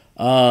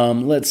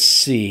 Let's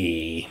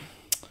see.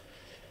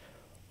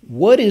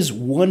 What is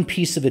one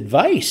piece of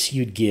advice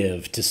you'd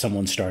give to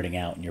someone starting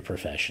out in your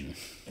profession?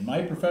 In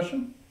my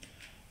profession,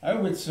 I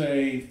would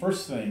say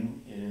first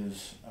thing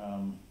is,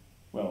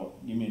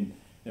 you mean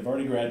they've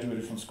already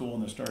graduated from school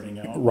and they're starting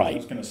out? Right. I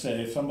was going to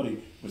say if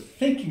somebody was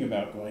thinking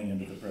about going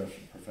into the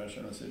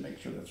profession, I'd say make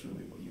sure that's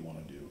really what you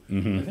want to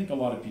do. I think a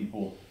lot of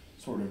people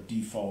sort of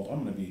default,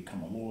 I'm going to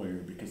become a lawyer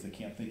because they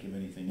can't think of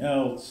anything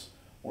else,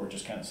 or it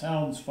just kind of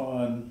sounds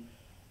fun,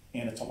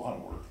 and it's a lot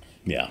of work.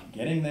 Yeah.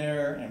 Getting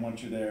there, and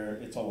once you're there,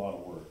 it's a lot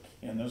of work.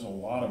 And there's a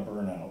lot of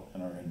burnout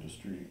in our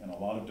industry, and a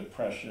lot of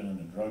depression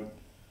and drug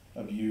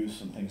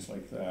abuse and things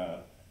like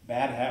that.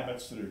 Bad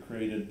habits that are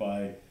created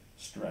by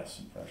stress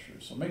and pressure.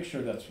 So make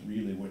sure that's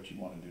really what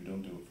you want to do.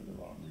 Don't do it for the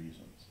wrong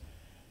reasons.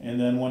 And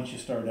then once you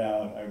start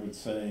out, I would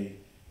say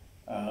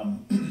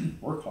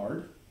work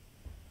hard,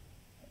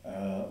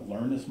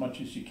 learn as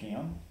much as you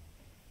can,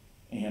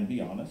 and be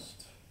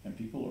honest. And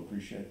people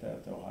appreciate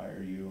that. They'll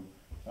hire you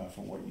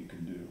for what you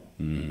can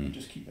do.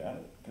 Just keep at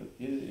it, because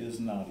it is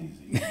not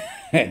easy.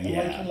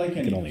 Yeah, like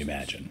I can only business.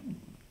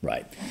 imagine.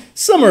 Right.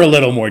 Some are a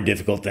little more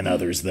difficult than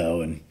others,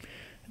 though, and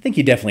I think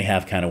you definitely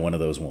have kind of one of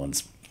those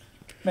ones.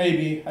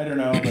 Maybe, I don't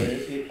know,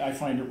 but I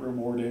find it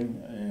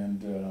rewarding,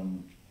 and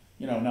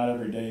not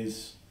every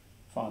day's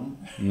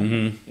fun.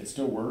 Mm-hmm. It's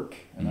still work,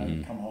 and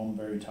I come home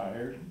very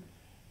tired,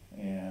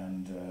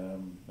 and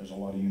there's a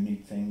lot of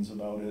unique things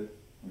about it.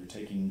 You're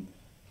taking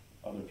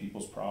other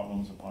people's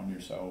problems upon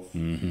yourself,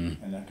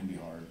 and that can be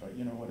hard. But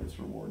you know what? It's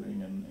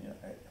rewarding, and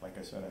like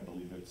I said, I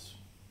believe it's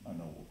a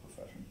noble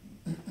profession.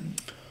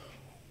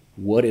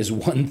 What is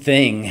one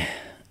thing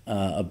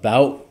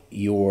about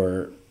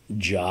your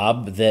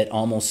job that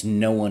almost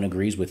no one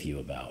agrees with you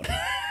about?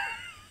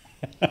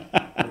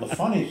 Well, the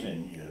funny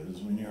thing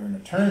is, when you're an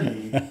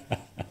attorney,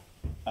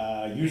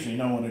 usually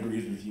no one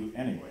agrees with you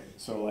anyway.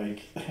 So,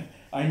 like,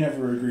 I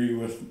never agree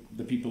with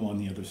the people on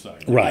the other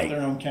side. They Right. have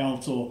their own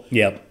counsel.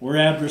 Yep. We're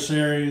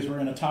adversaries. We're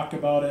going to talk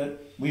about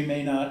it. We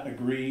may not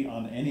agree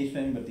on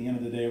anything, but at the end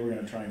of the day, we're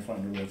going to try and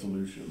find a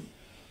resolution.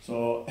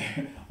 So,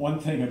 one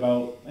thing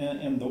about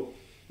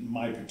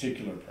my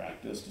particular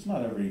practice is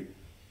not every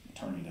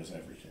attorney does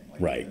everything.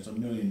 Like, Right. There's a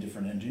million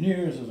different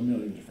engineers. There's a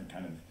million different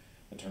kind of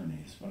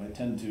attorneys. But I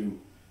tend to,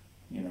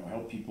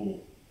 help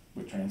people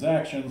with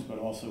transactions, but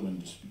also in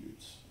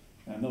disputes.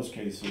 And in those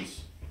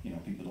cases,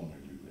 people don't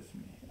agree with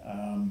me.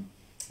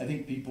 I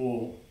think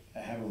people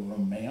have a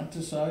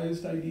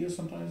romanticized idea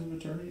sometimes of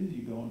attorneys.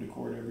 You go into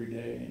court every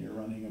day and you're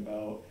running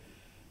about,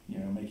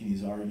 making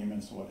these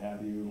arguments, what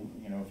have you.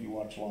 If you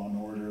watch Law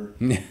and Order,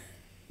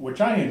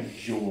 which I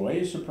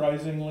enjoy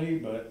surprisingly,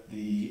 but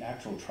the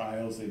actual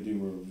trials they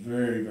do are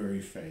very,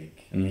 very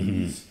fake. I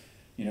mean,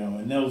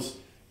 and those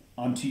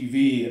on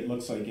TV, it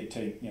looks like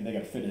they got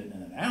to fit it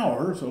in an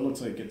hour, so it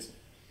looks like it's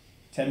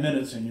 10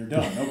 minutes and you're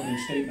done. Opening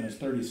statement is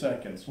 30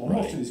 seconds. Well,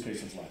 most of these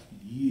cases last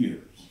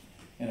years.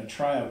 And a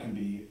trial can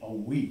be a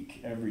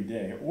week every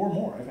day or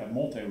more. I've had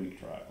multi-week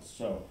trials.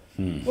 So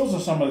those are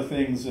some of the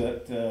things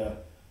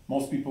that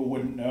most people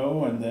wouldn't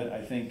know, and that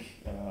I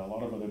think a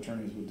lot of other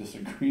attorneys would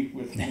disagree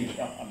with me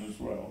on as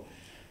well.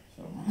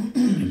 So.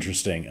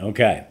 Interesting.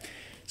 Okay.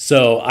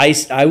 So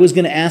I was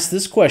going to ask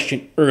this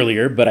question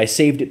earlier, but I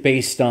saved it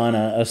based on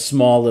a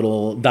small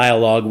little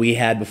dialogue we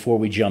had before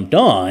we jumped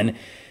on,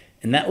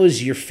 and that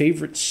was your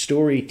favorite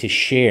story to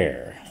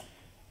share.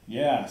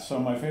 Yeah, so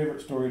my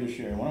favorite story to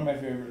share. One of my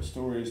favorite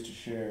stories to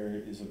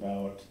share is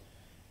about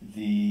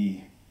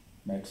the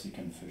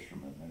Mexican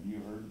fisherman. Have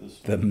you heard this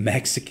story? The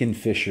Mexican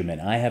fisherman.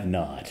 I have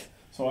not.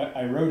 So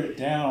I wrote it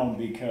down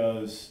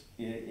because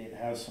it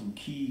has some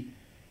key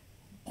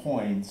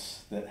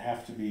points that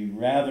have to be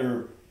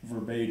rather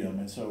verbatim.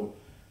 And so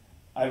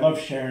I love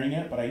sharing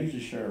it, but I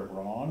usually share it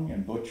wrong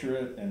and butcher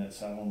it, and it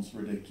sounds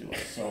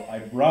ridiculous. So I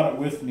brought it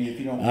with me if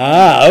you don't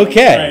mind.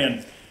 Okay. Try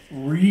and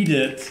read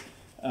it.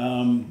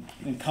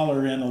 And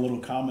color in a little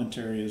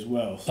commentary as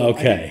well. So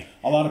Okay.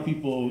 A lot of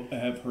people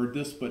have heard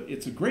this, but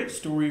it's a great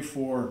story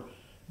for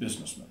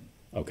businessmen.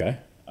 Okay.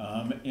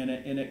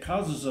 And it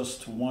causes us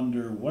to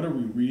wonder, what are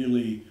we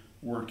really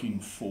working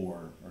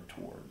for or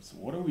towards?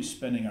 What are we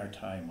spending our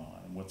time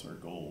on? And what's our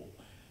goal?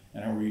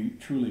 And are we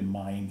truly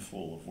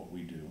mindful of what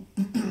we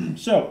do?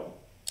 So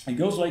it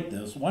goes like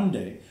this. One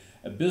day,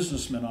 a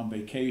businessman on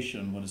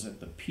vacation was at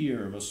the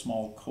pier of a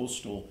small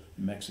coastal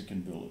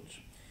Mexican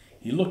village.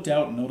 He looked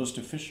out and noticed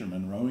a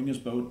fisherman rowing his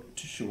boat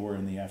to shore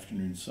in the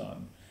afternoon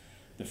sun.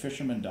 The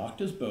fisherman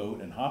docked his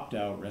boat and hopped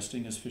out,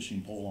 resting his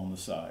fishing pole on the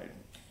side.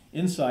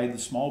 Inside the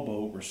small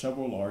boat were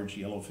several large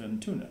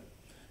yellowfin tuna.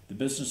 The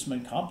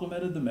businessman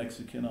complimented the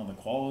Mexican on the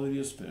quality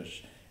of his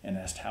fish and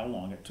asked how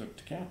long it took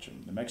to catch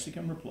him. The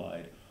Mexican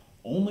replied,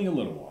 "Only a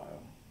little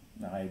while."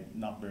 Now,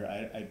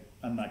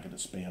 I'm not good at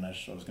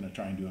Spanish, so I was going to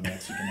try and do a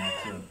Mexican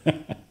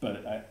accent,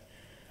 but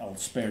I'll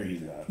spare you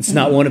that. It's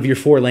not one of your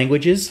four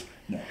languages?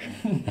 No.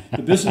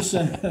 The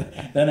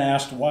businessman then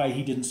asked why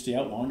he didn't stay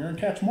out longer and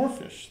catch more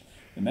fish.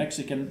 The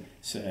Mexican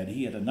said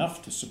he had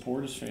enough to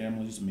support his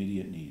family's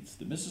immediate needs.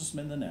 The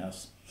businessman then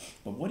asked,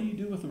 "But what do you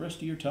do with the rest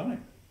of your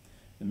time?"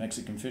 The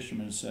Mexican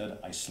fisherman said,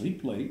 "I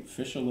sleep late,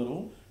 fish a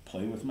little,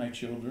 play with my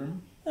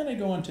children, then I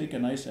go and take a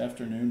nice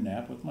afternoon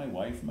nap with my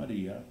wife,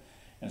 Maria,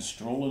 and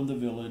stroll in the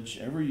village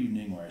every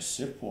evening where I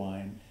sip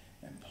wine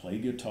and play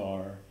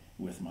guitar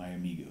with my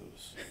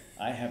amigos.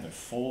 I have a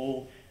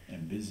full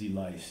and busy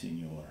life,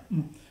 senor."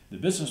 The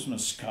businessman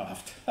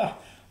scoffed.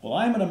 "Well,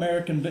 I'm an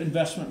American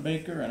investment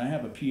banker, and I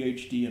have a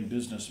PhD in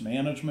business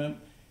management,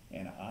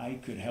 and I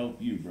could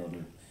help you,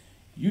 brother.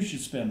 You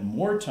should spend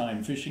more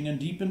time fishing in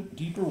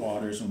deeper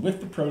waters, and with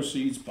the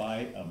proceeds,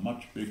 buy a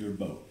much bigger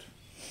boat.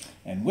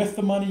 And with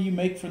the money you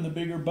make from the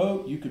bigger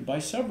boat, you could buy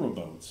several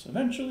boats.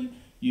 Eventually,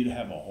 you'd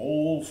have a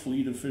whole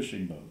fleet of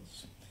fishing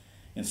boats.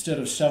 Instead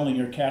of selling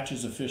your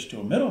catches of fish to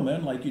a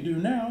middleman like you do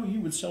now, you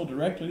would sell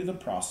directly to the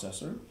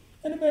processor,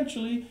 and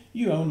eventually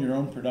you own your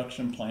own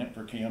production plant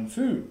for canned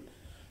food.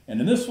 And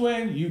in this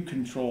way, you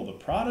control the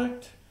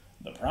product,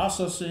 the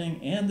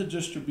processing, and the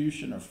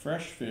distribution of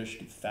fresh fish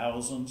to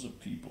thousands of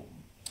people.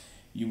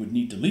 You would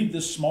need to leave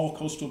this small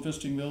coastal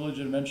fishing village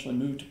and eventually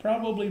move to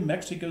probably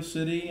Mexico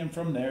City, and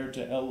from there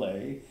to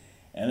LA,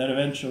 and then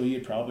eventually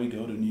you'd probably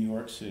go to New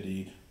York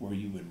City, where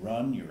you would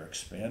run your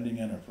expanding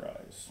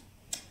enterprise."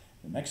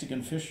 The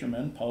Mexican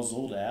fisherman,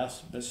 puzzled,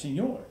 asked, "But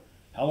senor,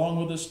 "How long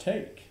will this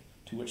take?"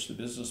 To which the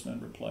businessman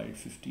replied,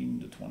 15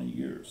 to 20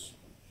 years.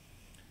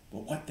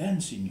 "But what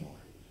then, senor?"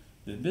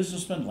 The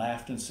businessman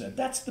laughed and said,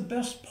 "That's the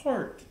best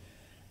part.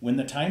 When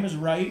the time is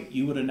right,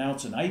 you would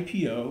announce an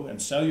IPO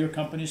and sell your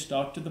company's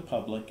stock to the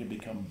public and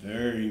become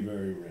very,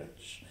 very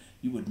rich.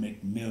 You would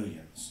make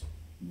millions."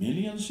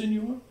 "Millions,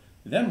 senor?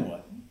 Then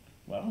what?"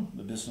 "Well,"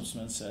 the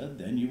businessman said,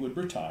 "then you would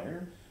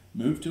retire,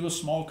 move to a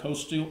small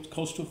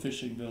coastal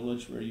fishing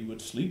village where you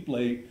would sleep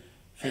late,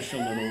 fish a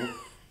little,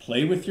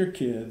 play with your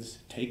kids,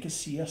 take a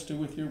siesta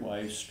with your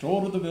wife,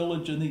 stroll to the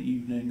village in the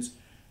evenings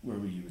where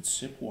you would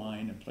sip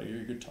wine and play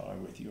your guitar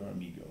with your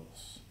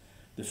amigos."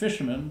 The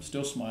fisherman,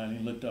 still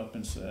smiling, looked up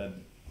and said,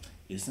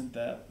 "Isn't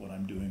that what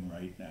I'm doing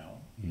right now?"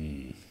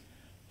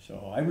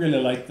 So I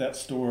really like that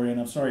story, and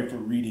I'm sorry for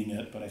reading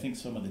it, but I think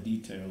some of the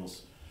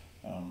details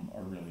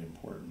are really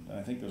important. And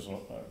I think there's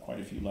quite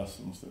a few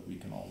lessons that we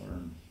can all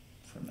learn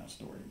from that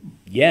story.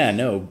 Yeah,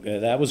 no,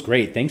 that was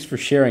great. Thanks for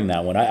sharing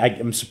that one.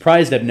 I'm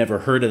surprised I've never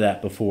heard of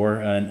that before,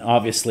 and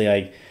obviously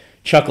I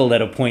chuckled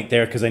at a point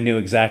there because I knew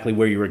exactly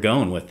where you were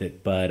going with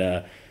it,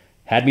 but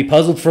had me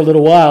puzzled for a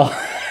little while.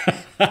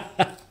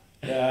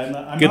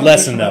 Yeah, I'm Good not a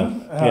lesson,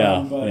 fisherman,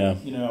 though. but Yeah.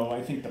 you know,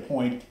 I think the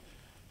point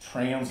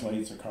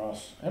translates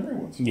across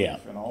everyone's Yeah.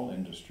 life in all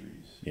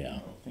industries. Yeah. You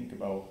know, think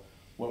about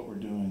what we're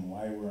doing,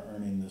 why we're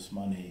earning this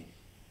money.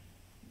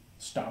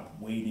 Stop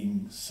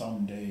waiting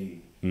someday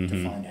to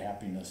find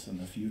happiness in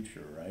the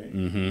future, right?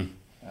 Mm-hmm.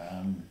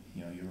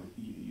 You know,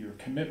 your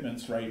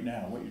commitments right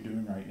now, what you're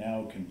doing right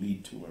now, can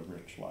lead to a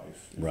rich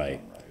life. If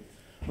Right. done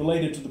right.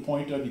 Related to the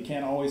point of you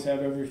can't always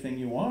have everything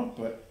you want,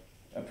 but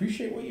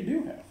appreciate what you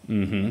do have.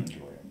 Mm-hmm. Enjoy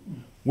it.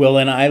 Well,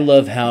 and I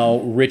love how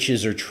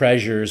riches or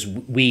treasures,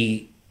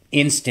 we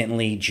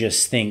instantly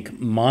just think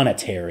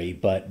monetary,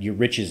 but your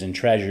riches and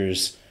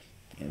treasures,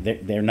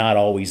 they're not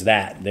always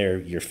that. They're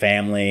your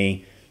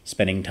family,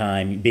 spending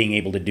time, being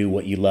able to do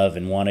what you love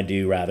and want to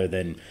do rather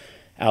than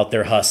out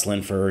there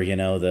hustling for,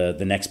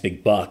 the next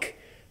big buck,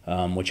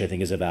 which I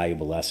think is a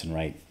valuable lesson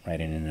right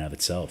in and of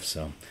itself.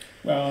 So,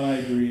 Well, and I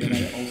agree, and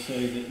I'll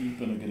say that you've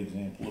been a good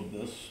example of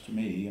this to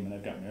me. I mean,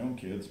 I've got my own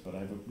kids, but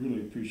I've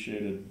really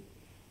appreciated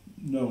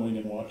knowing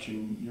and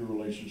watching your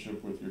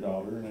relationship with your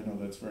daughter, and I know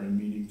that's very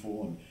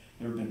meaningful. And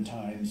there have been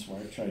times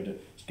where I've tried to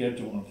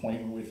schedule an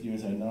appointment with you and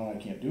said, "No, I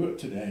can't do it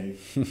today,"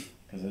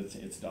 because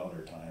it's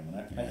daughter time,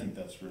 and I think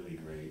that's really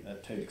great.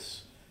 That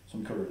takes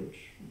some courage.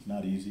 It's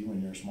not easy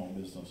when you're a small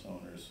business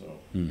owner, so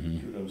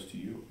kudos to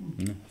you.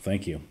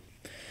 thank you.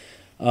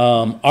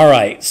 All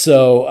right,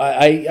 so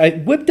I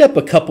whipped up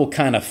a couple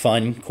kind of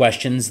fun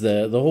questions.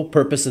 The whole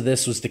purpose of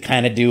this was to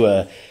kind of do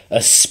a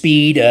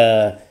speed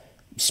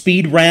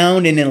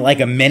round in like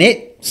a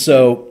minute.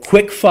 So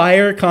quick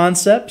fire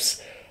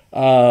concepts.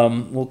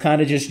 We'll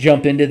kind of just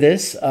jump into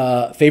this.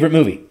 Favorite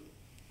movie?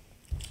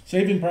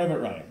 Saving Private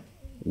Ryan.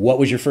 What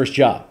was your first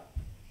job?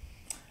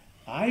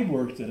 I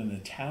worked at an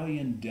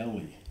Italian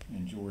deli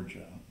in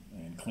Georgia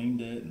and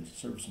cleaned it and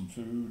served some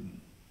food.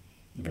 And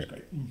it was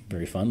great.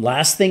 Very fun.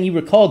 Last thing you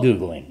recall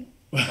Googling?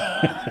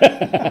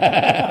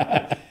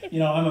 You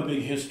know, I'm a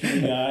big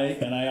history guy,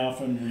 and I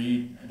often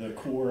read the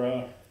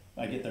Quora.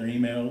 I get their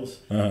emails,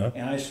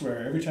 and I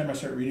swear, every time I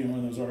start reading one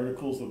of those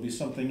articles, there'll be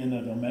something in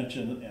there they'll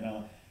mention,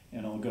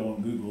 and I'll go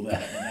and Google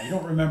that. And I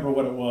don't remember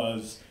what it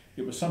was.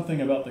 It was something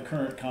about the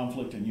current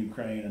conflict in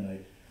Ukraine, and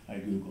I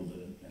Googled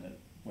it, and it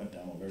went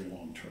down a very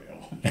long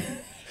trail.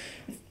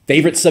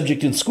 Favorite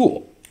subject in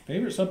school?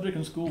 Favorite subject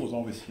in school was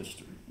always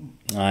history.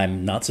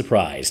 I'm not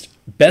surprised.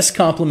 Best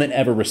compliment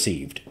ever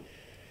received?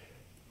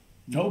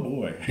 Oh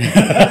boy.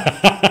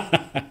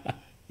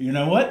 You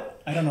know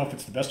what? I don't know if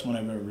it's the best one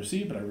I've ever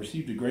received, but I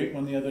received a great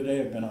one the other day.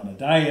 I've been on a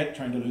diet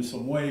trying to lose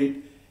some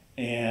weight,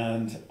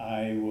 and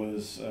we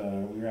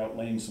were out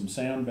laying some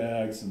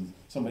sandbags, and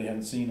somebody I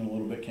hadn't seen in a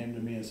little bit came to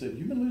me and said,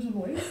 "You've been losing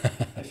weight?"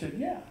 I said,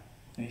 "Yeah."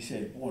 And he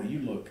said, "Boy, you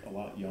look a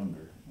lot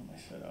younger." And I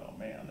said, "Oh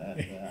man,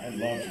 I'd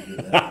love to do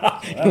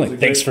that." So that was a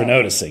Thanks great for compliment.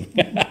 noticing.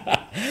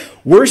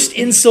 Worst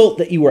insult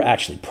that you were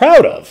actually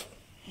proud of?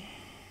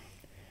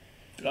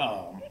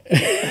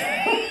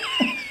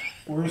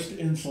 Worst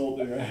insult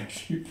that you're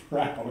actually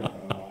proud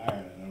of.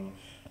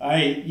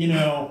 I don't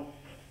know.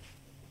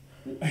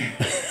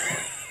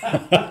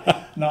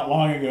 Not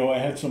long ago, I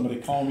had somebody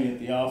call me at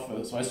the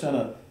office. I sent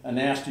a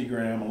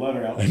nasty-gram, a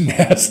letter out.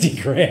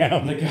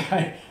 Nasty-gram.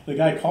 The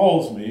guy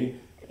calls me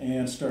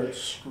and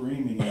starts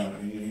screaming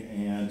at me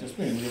and just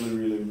being really,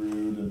 really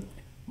rude. And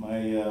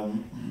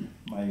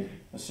my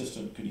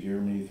assistant could hear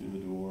me through the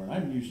door. And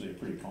I'm usually a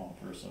pretty calm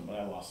person, but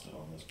I lost it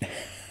on this part.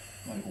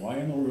 Like, why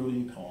in the world are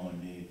you calling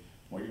me?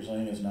 What you're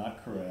saying is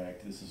not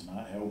correct. This is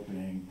not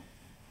helping.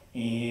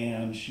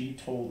 And she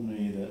told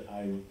me that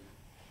I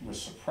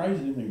was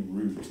surprisingly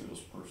rude to this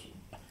person.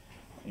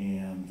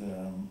 And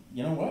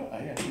you know what?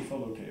 I actually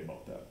felt okay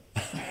about that.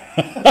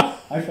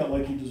 I felt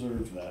like he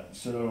deserved that.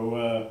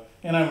 So,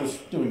 and I was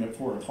doing it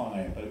for a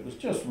client, but it was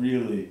just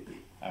really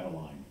out of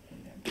line.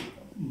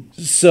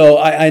 So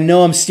I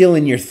know I'm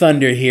stealing your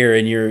thunder here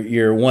in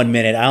your 1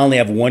 minute. I only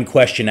have one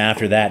question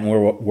after that, and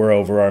we're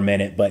over our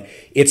minute. But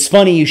it's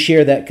funny you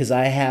share that because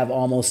I have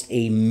almost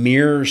a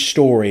mirror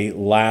story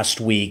last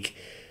week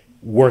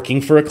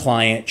working for a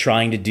client,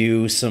 trying to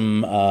do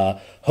some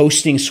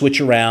hosting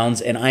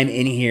switch-arounds, and I'm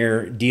in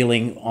here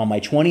dealing on my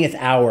 20th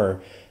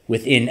hour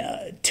within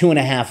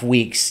 2.5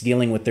 weeks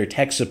dealing with their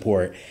tech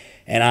support,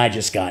 and I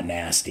just got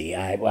nasty.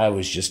 I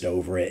was just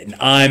over it, and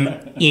I'm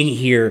in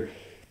here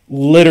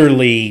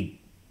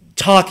literally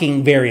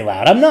talking very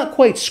loud. I'm not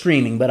quite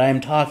screaming, but I'm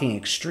talking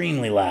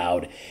extremely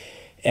loud.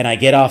 And I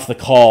get off the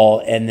call,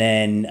 and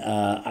then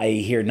I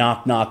hear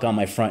knock, knock on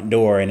my front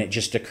door, and it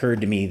just occurred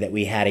to me that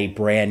we had a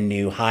brand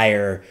new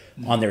hire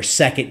on their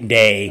second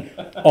day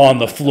on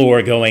the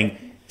floor going,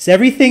 "Is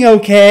everything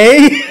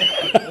okay?"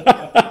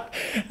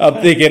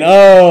 I'm thinking,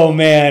 oh,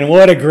 man,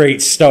 what a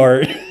great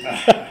start.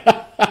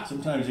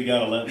 Sometimes you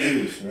gotta let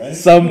loose, right?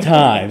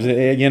 Sometimes,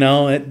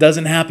 it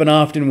doesn't happen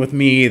often with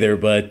me either,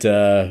 but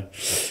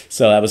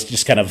so that was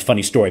just kind of a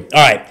funny story.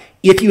 All right,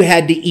 if you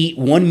had to eat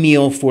one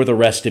meal for the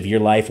rest of your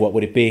life, what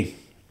would it be?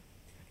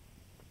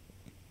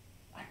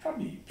 I'd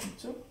probably eat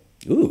pizza.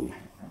 Ooh,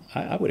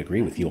 I would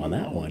agree with you on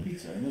that one.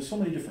 Pizza, and there's so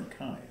many different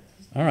kinds.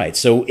 All right,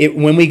 so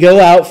when we go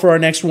out for our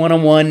next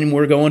one-on-one and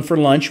we're going for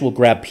lunch, we'll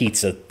grab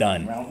pizza.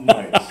 Done. Mountain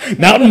Mike's.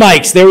 Mountain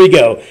Mike's, there we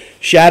go.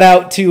 Shout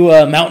out to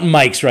Mountain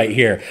Mike's right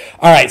here.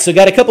 All right, so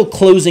got a couple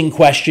closing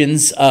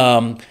questions,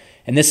 and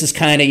this is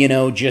kind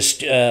of,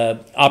 just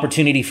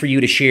opportunity for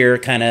you to share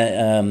kind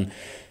of,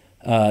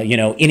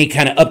 any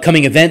kind of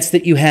upcoming events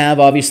that you have.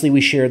 Obviously,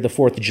 we shared the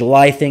 4th of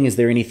July thing. Is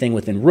there anything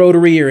within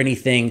Rotary or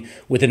anything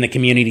within the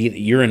community that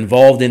you're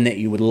involved in that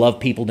you would love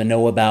people to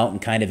know about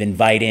and kind of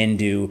invite in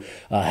to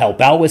help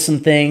out with some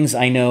things?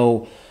 I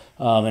know,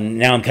 and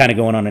now I'm kind of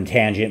going on a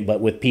tangent, but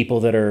with people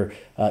that are,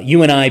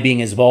 you and I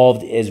being as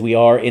involved as we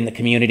are in the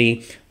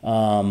community,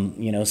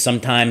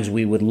 sometimes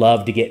we would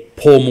love to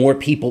pull more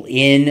people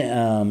in,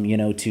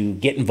 to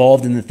get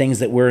involved in the things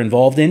that we're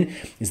involved in.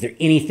 Is there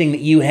anything that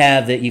you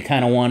have that you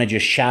kind of want to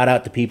just shout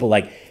out to people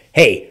like,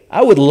 hey,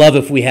 I would love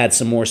if we had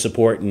some more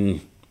support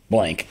in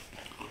blank?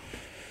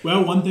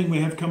 Well, one thing we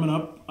have coming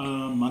up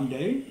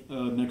Monday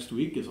next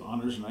week is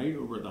Honors Night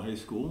over at the high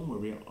school, where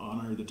we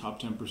honor the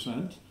top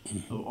 10%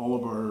 of all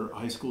of our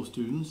high school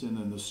students, and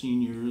then the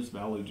seniors,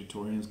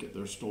 valedictorians get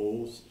their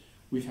stoles.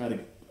 We've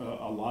had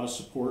a lot of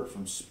support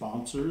from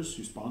sponsors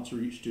who sponsor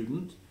each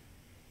student.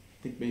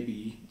 I think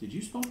maybe, did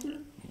you sponsor?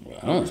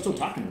 We're still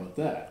talking about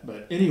that.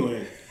 But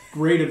anyway,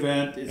 great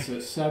event. It's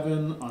at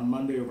 7 on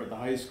Monday over at the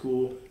high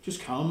school.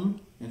 Just come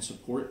and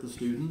support the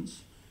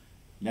students.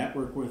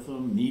 Network with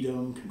them, meet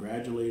them,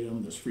 congratulate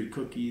them. There's free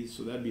cookies,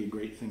 so that'd be a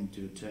great thing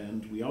to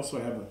attend. We also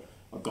have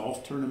a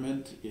golf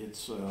tournament.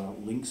 It's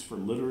Links for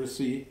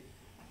Literacy.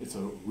 It's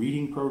a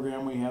reading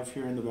program we have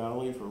here in the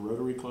Valley for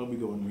Rotary Club. We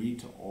go and read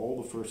to all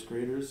the first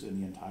graders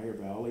in the entire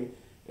Valley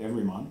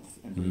every month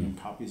and bring in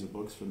copies of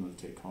books for them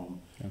to take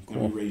home. Cool.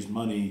 And we raise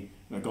money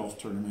in a golf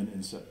tournament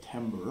in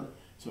September.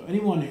 So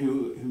anyone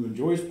who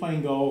enjoys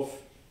playing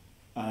golf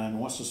and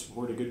wants to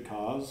support a good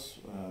cause,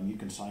 you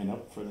can sign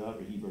up for that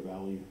at Heber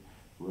Valley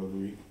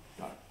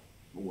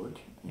Rotary.org,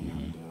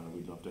 and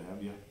we'd love to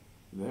have you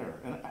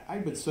there. And I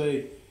would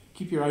say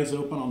keep your eyes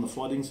open on the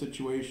flooding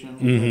situation.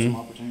 We've had some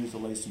opportunities to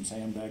lay some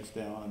sandbags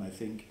down, and I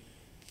think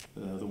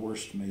the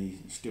worst may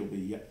still be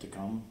yet to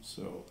come.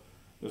 So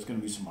there's going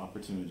to be some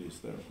opportunities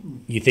there.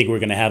 You think we're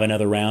going to have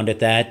another round at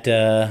that?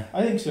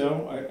 I think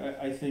so.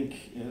 I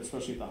think,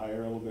 especially at the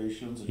higher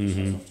elevations, it just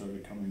hasn't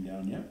started coming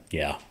down yet.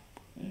 Yeah.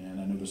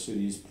 And I know the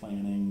city's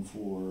planning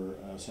for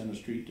Center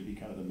Street to be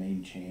kind of the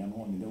main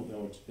channel. I mean,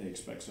 they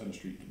expect Center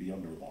Street to be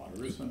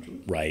underwater, essentially.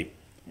 Right.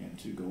 And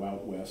to go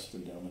out west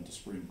and down into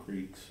Spring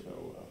Creek.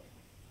 So,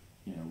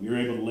 we were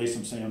able to lay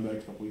some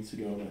sandbags a couple weeks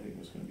ago, but I think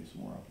there's going to be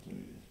some more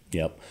opportunities.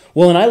 Yep.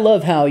 Well, and I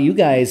love how you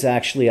guys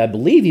actually, I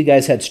believe you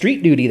guys had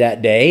street duty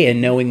that day,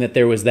 and knowing that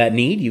there was that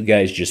need, you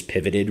guys just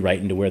pivoted right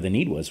into where the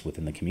need was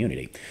within the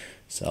community.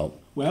 So.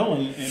 Well,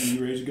 and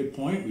you raise a good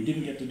point. We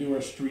didn't get to do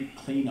our street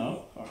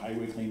cleanup, our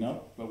highway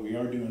cleanup, but we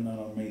are doing that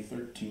on May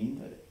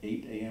 13th at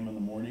 8 a.m. in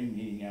the morning,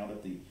 meeting out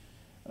at the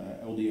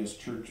LDS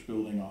Church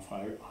building off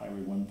Highway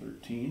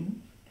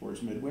 113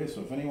 towards Midway.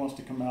 So if anyone wants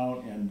to come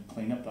out and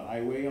clean up the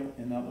highway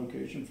in that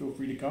location, feel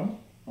free to come.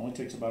 It only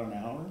takes about an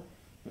hour.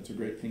 That's a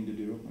great thing to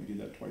do. We do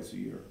that twice a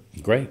year.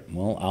 Great.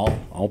 Well,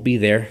 I'll be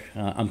there.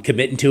 I'm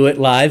committing to it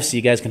live, so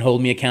you guys can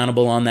hold me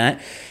accountable on that.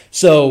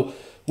 So,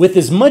 with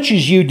as much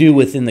as you do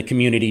within the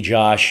community,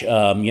 Josh,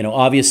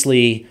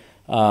 obviously,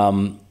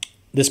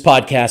 this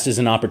podcast is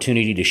an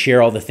opportunity to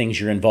share all the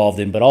things you're involved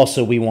in, but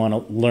also we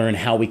want to learn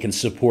how we can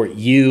support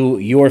you,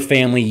 your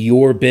family,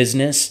 your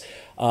business.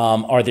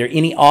 Are there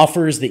any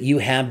offers that you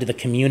have to the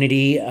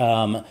community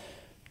to,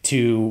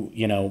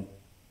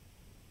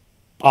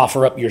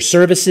 offer up your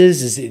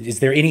services? Is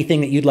there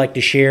anything that you'd like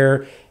to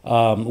share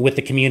with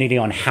the community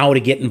on how to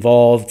get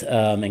involved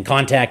and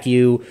contact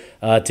you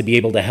to be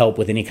able to help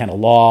with any kind of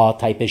law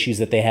type issues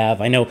that they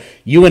have? I know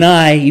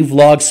you've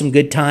logged some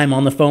good time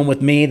on the phone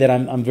with me that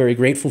I'm very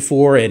grateful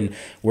for, and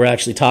we're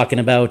actually talking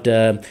about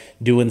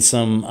doing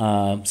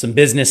some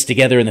business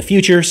together in the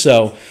future.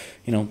 So,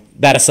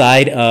 that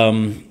aside,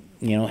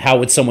 how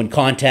would someone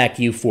contact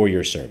you for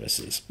your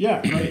services?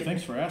 Yeah, great.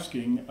 Thanks for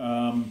asking.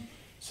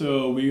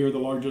 So we are the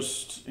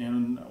largest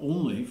and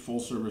only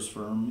full-service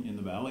firm in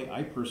the Valley.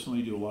 I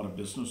personally do a lot of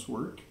business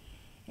work,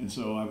 and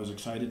so I was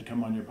excited to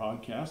come on your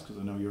podcast because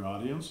I know your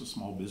audience is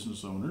small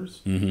business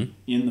owners in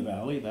the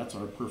Valley. That's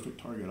our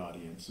perfect target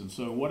audience. And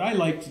so what I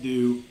like to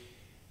do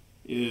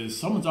is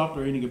someone's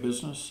operating a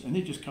business, and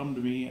they just come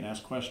to me and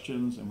ask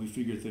questions, and we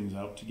figure things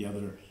out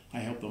together. I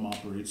help them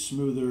operate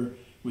smoother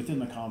within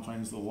the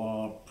confines of the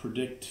law,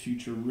 predict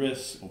future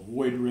risks,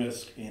 avoid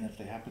risk, and if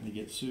they happen to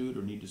get sued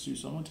or need to sue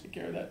someone, take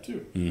care of that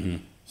too.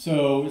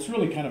 So it's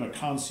really kind of a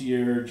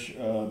concierge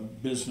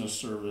business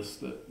service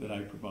that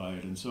I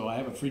provide. And so I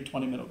have a free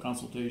 20-minute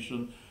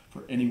consultation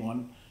for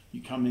anyone.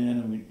 You come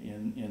in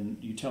and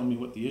you tell me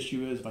what the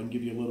issue is. If I can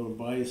give you a little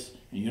advice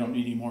and you don't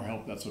need any more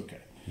help, that's okay.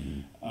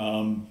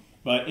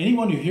 But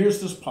anyone who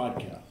hears this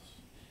podcast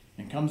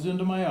and comes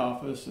into my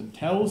office and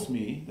tells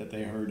me that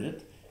they heard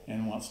it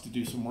and wants to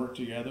do some work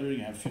together,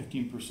 you have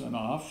 15%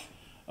 off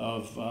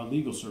of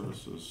legal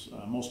services.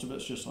 Most of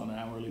it's just on an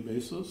hourly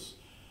basis.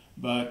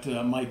 But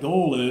my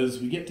goal is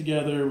we get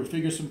together, we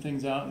figure some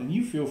things out, and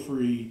you feel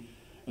free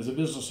as a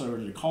business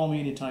owner to call me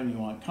anytime you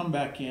want, come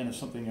back in if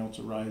something else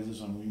arises,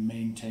 and we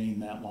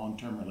maintain that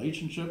long-term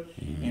relationship.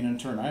 And in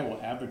turn, I will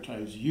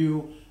advertise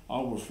you.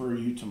 I'll refer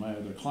you to my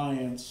other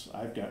clients.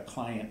 I've got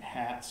client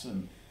hats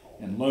and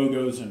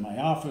logos in my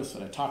office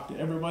that I talk to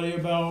everybody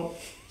about.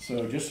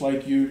 So just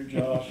like you,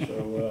 Josh.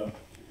 So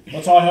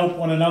let's all help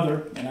one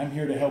another, and I'm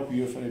here to help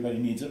you if anybody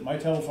needs it. My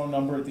telephone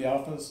number at the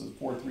office is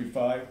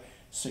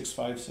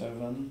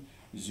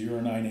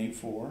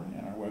 435-657-0984,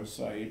 and our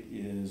website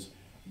is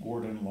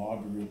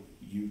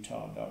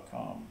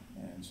GordonLawGroupUtah.com,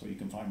 and so you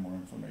can find more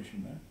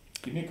information there.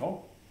 Give me a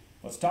call.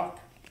 Let's talk.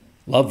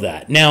 Love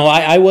that. Now,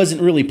 I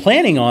wasn't really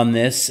planning on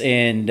this,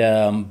 and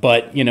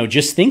but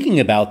just thinking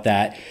about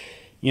that,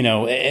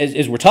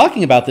 as we're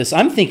talking about this,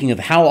 I'm thinking of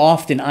how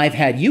often I've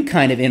had you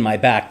kind of in my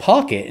back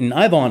pocket, and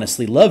I've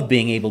honestly loved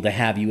being able to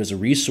have you as a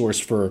resource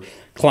for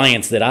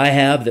clients that I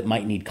have that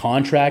might need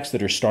contracts,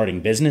 that are starting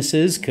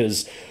businesses,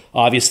 because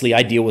obviously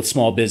I deal with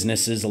small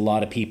businesses, a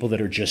lot of people that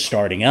are just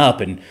starting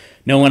up, and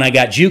knowing I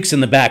got Jewkes in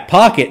the back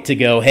pocket to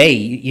go, hey,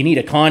 you need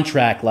a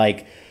contract,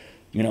 like,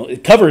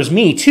 it covers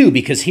me too,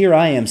 because here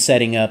I am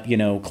setting up,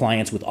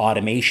 clients with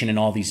automation and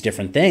all these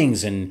different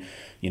things, and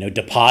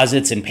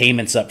deposits and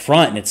payments up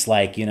front. And it's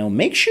like,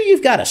 make sure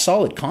you've got a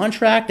solid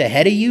contract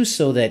ahead of you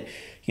so that,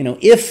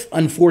 if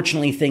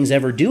unfortunately things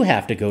ever do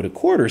have to go to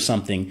court or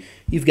something,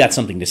 you've got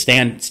something to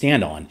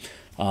stand on.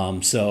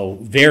 So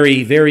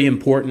very, very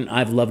important.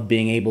 I've loved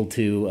being able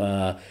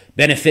to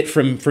benefit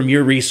from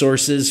your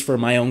resources for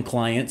my own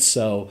clients.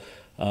 So,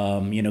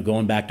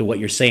 going back to what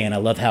you're saying, I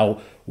love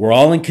how we're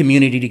all in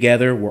community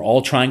together. We're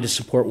all trying to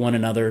support one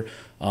another.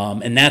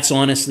 And that's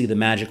honestly the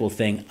magical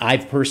thing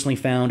I've personally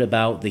found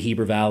about the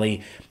Heber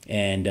Valley,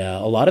 and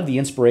a lot of the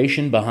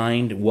inspiration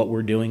behind what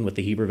we're doing with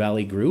the Heber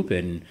Valley group,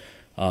 and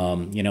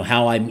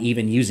how I'm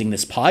even using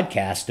this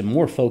podcast to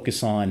more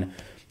focus on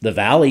the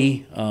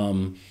Valley.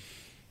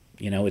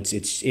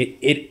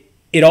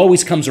 It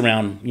always comes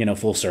around,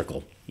 full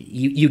circle.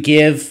 You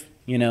give,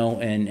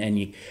 and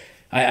you.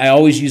 I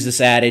always use this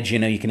adage,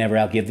 you can never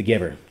outgive the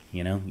giver.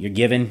 You're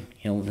giving,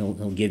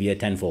 he'll give you a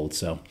tenfold.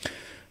 So,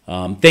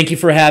 thank you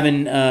for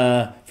having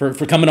for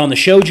coming on the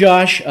show,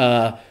 Josh.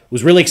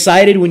 Was really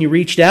excited when you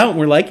reached out, and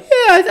we're like,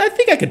 yeah, I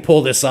think I could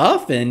pull this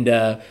off, and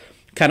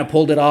kind of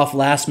pulled it off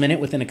last minute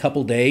within a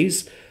couple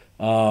days.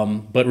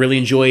 But really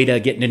enjoyed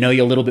getting to know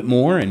you a little bit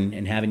more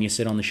and having you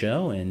sit on the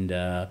show, and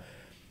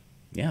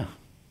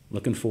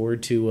looking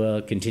forward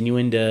to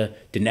continuing to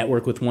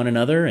network with one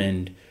another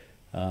and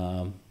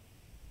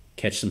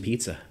catch some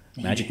pizza.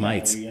 Magic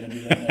Mites. We got to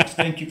do that next.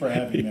 Thank you for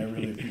having me. I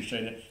really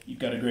appreciate it. You've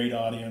got a great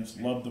audience.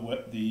 Love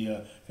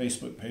the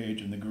Facebook page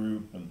and the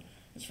group, and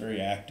it's very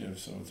active,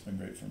 so it's been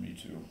great for me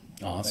too.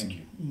 Awesome.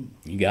 Thank you.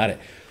 You got it.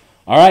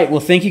 All right.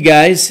 Well, thank you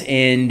guys,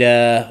 and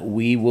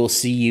we will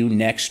see you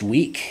next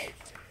week.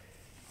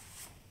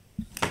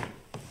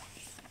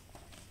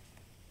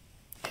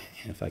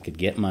 If I could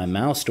get my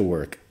mouse to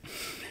work.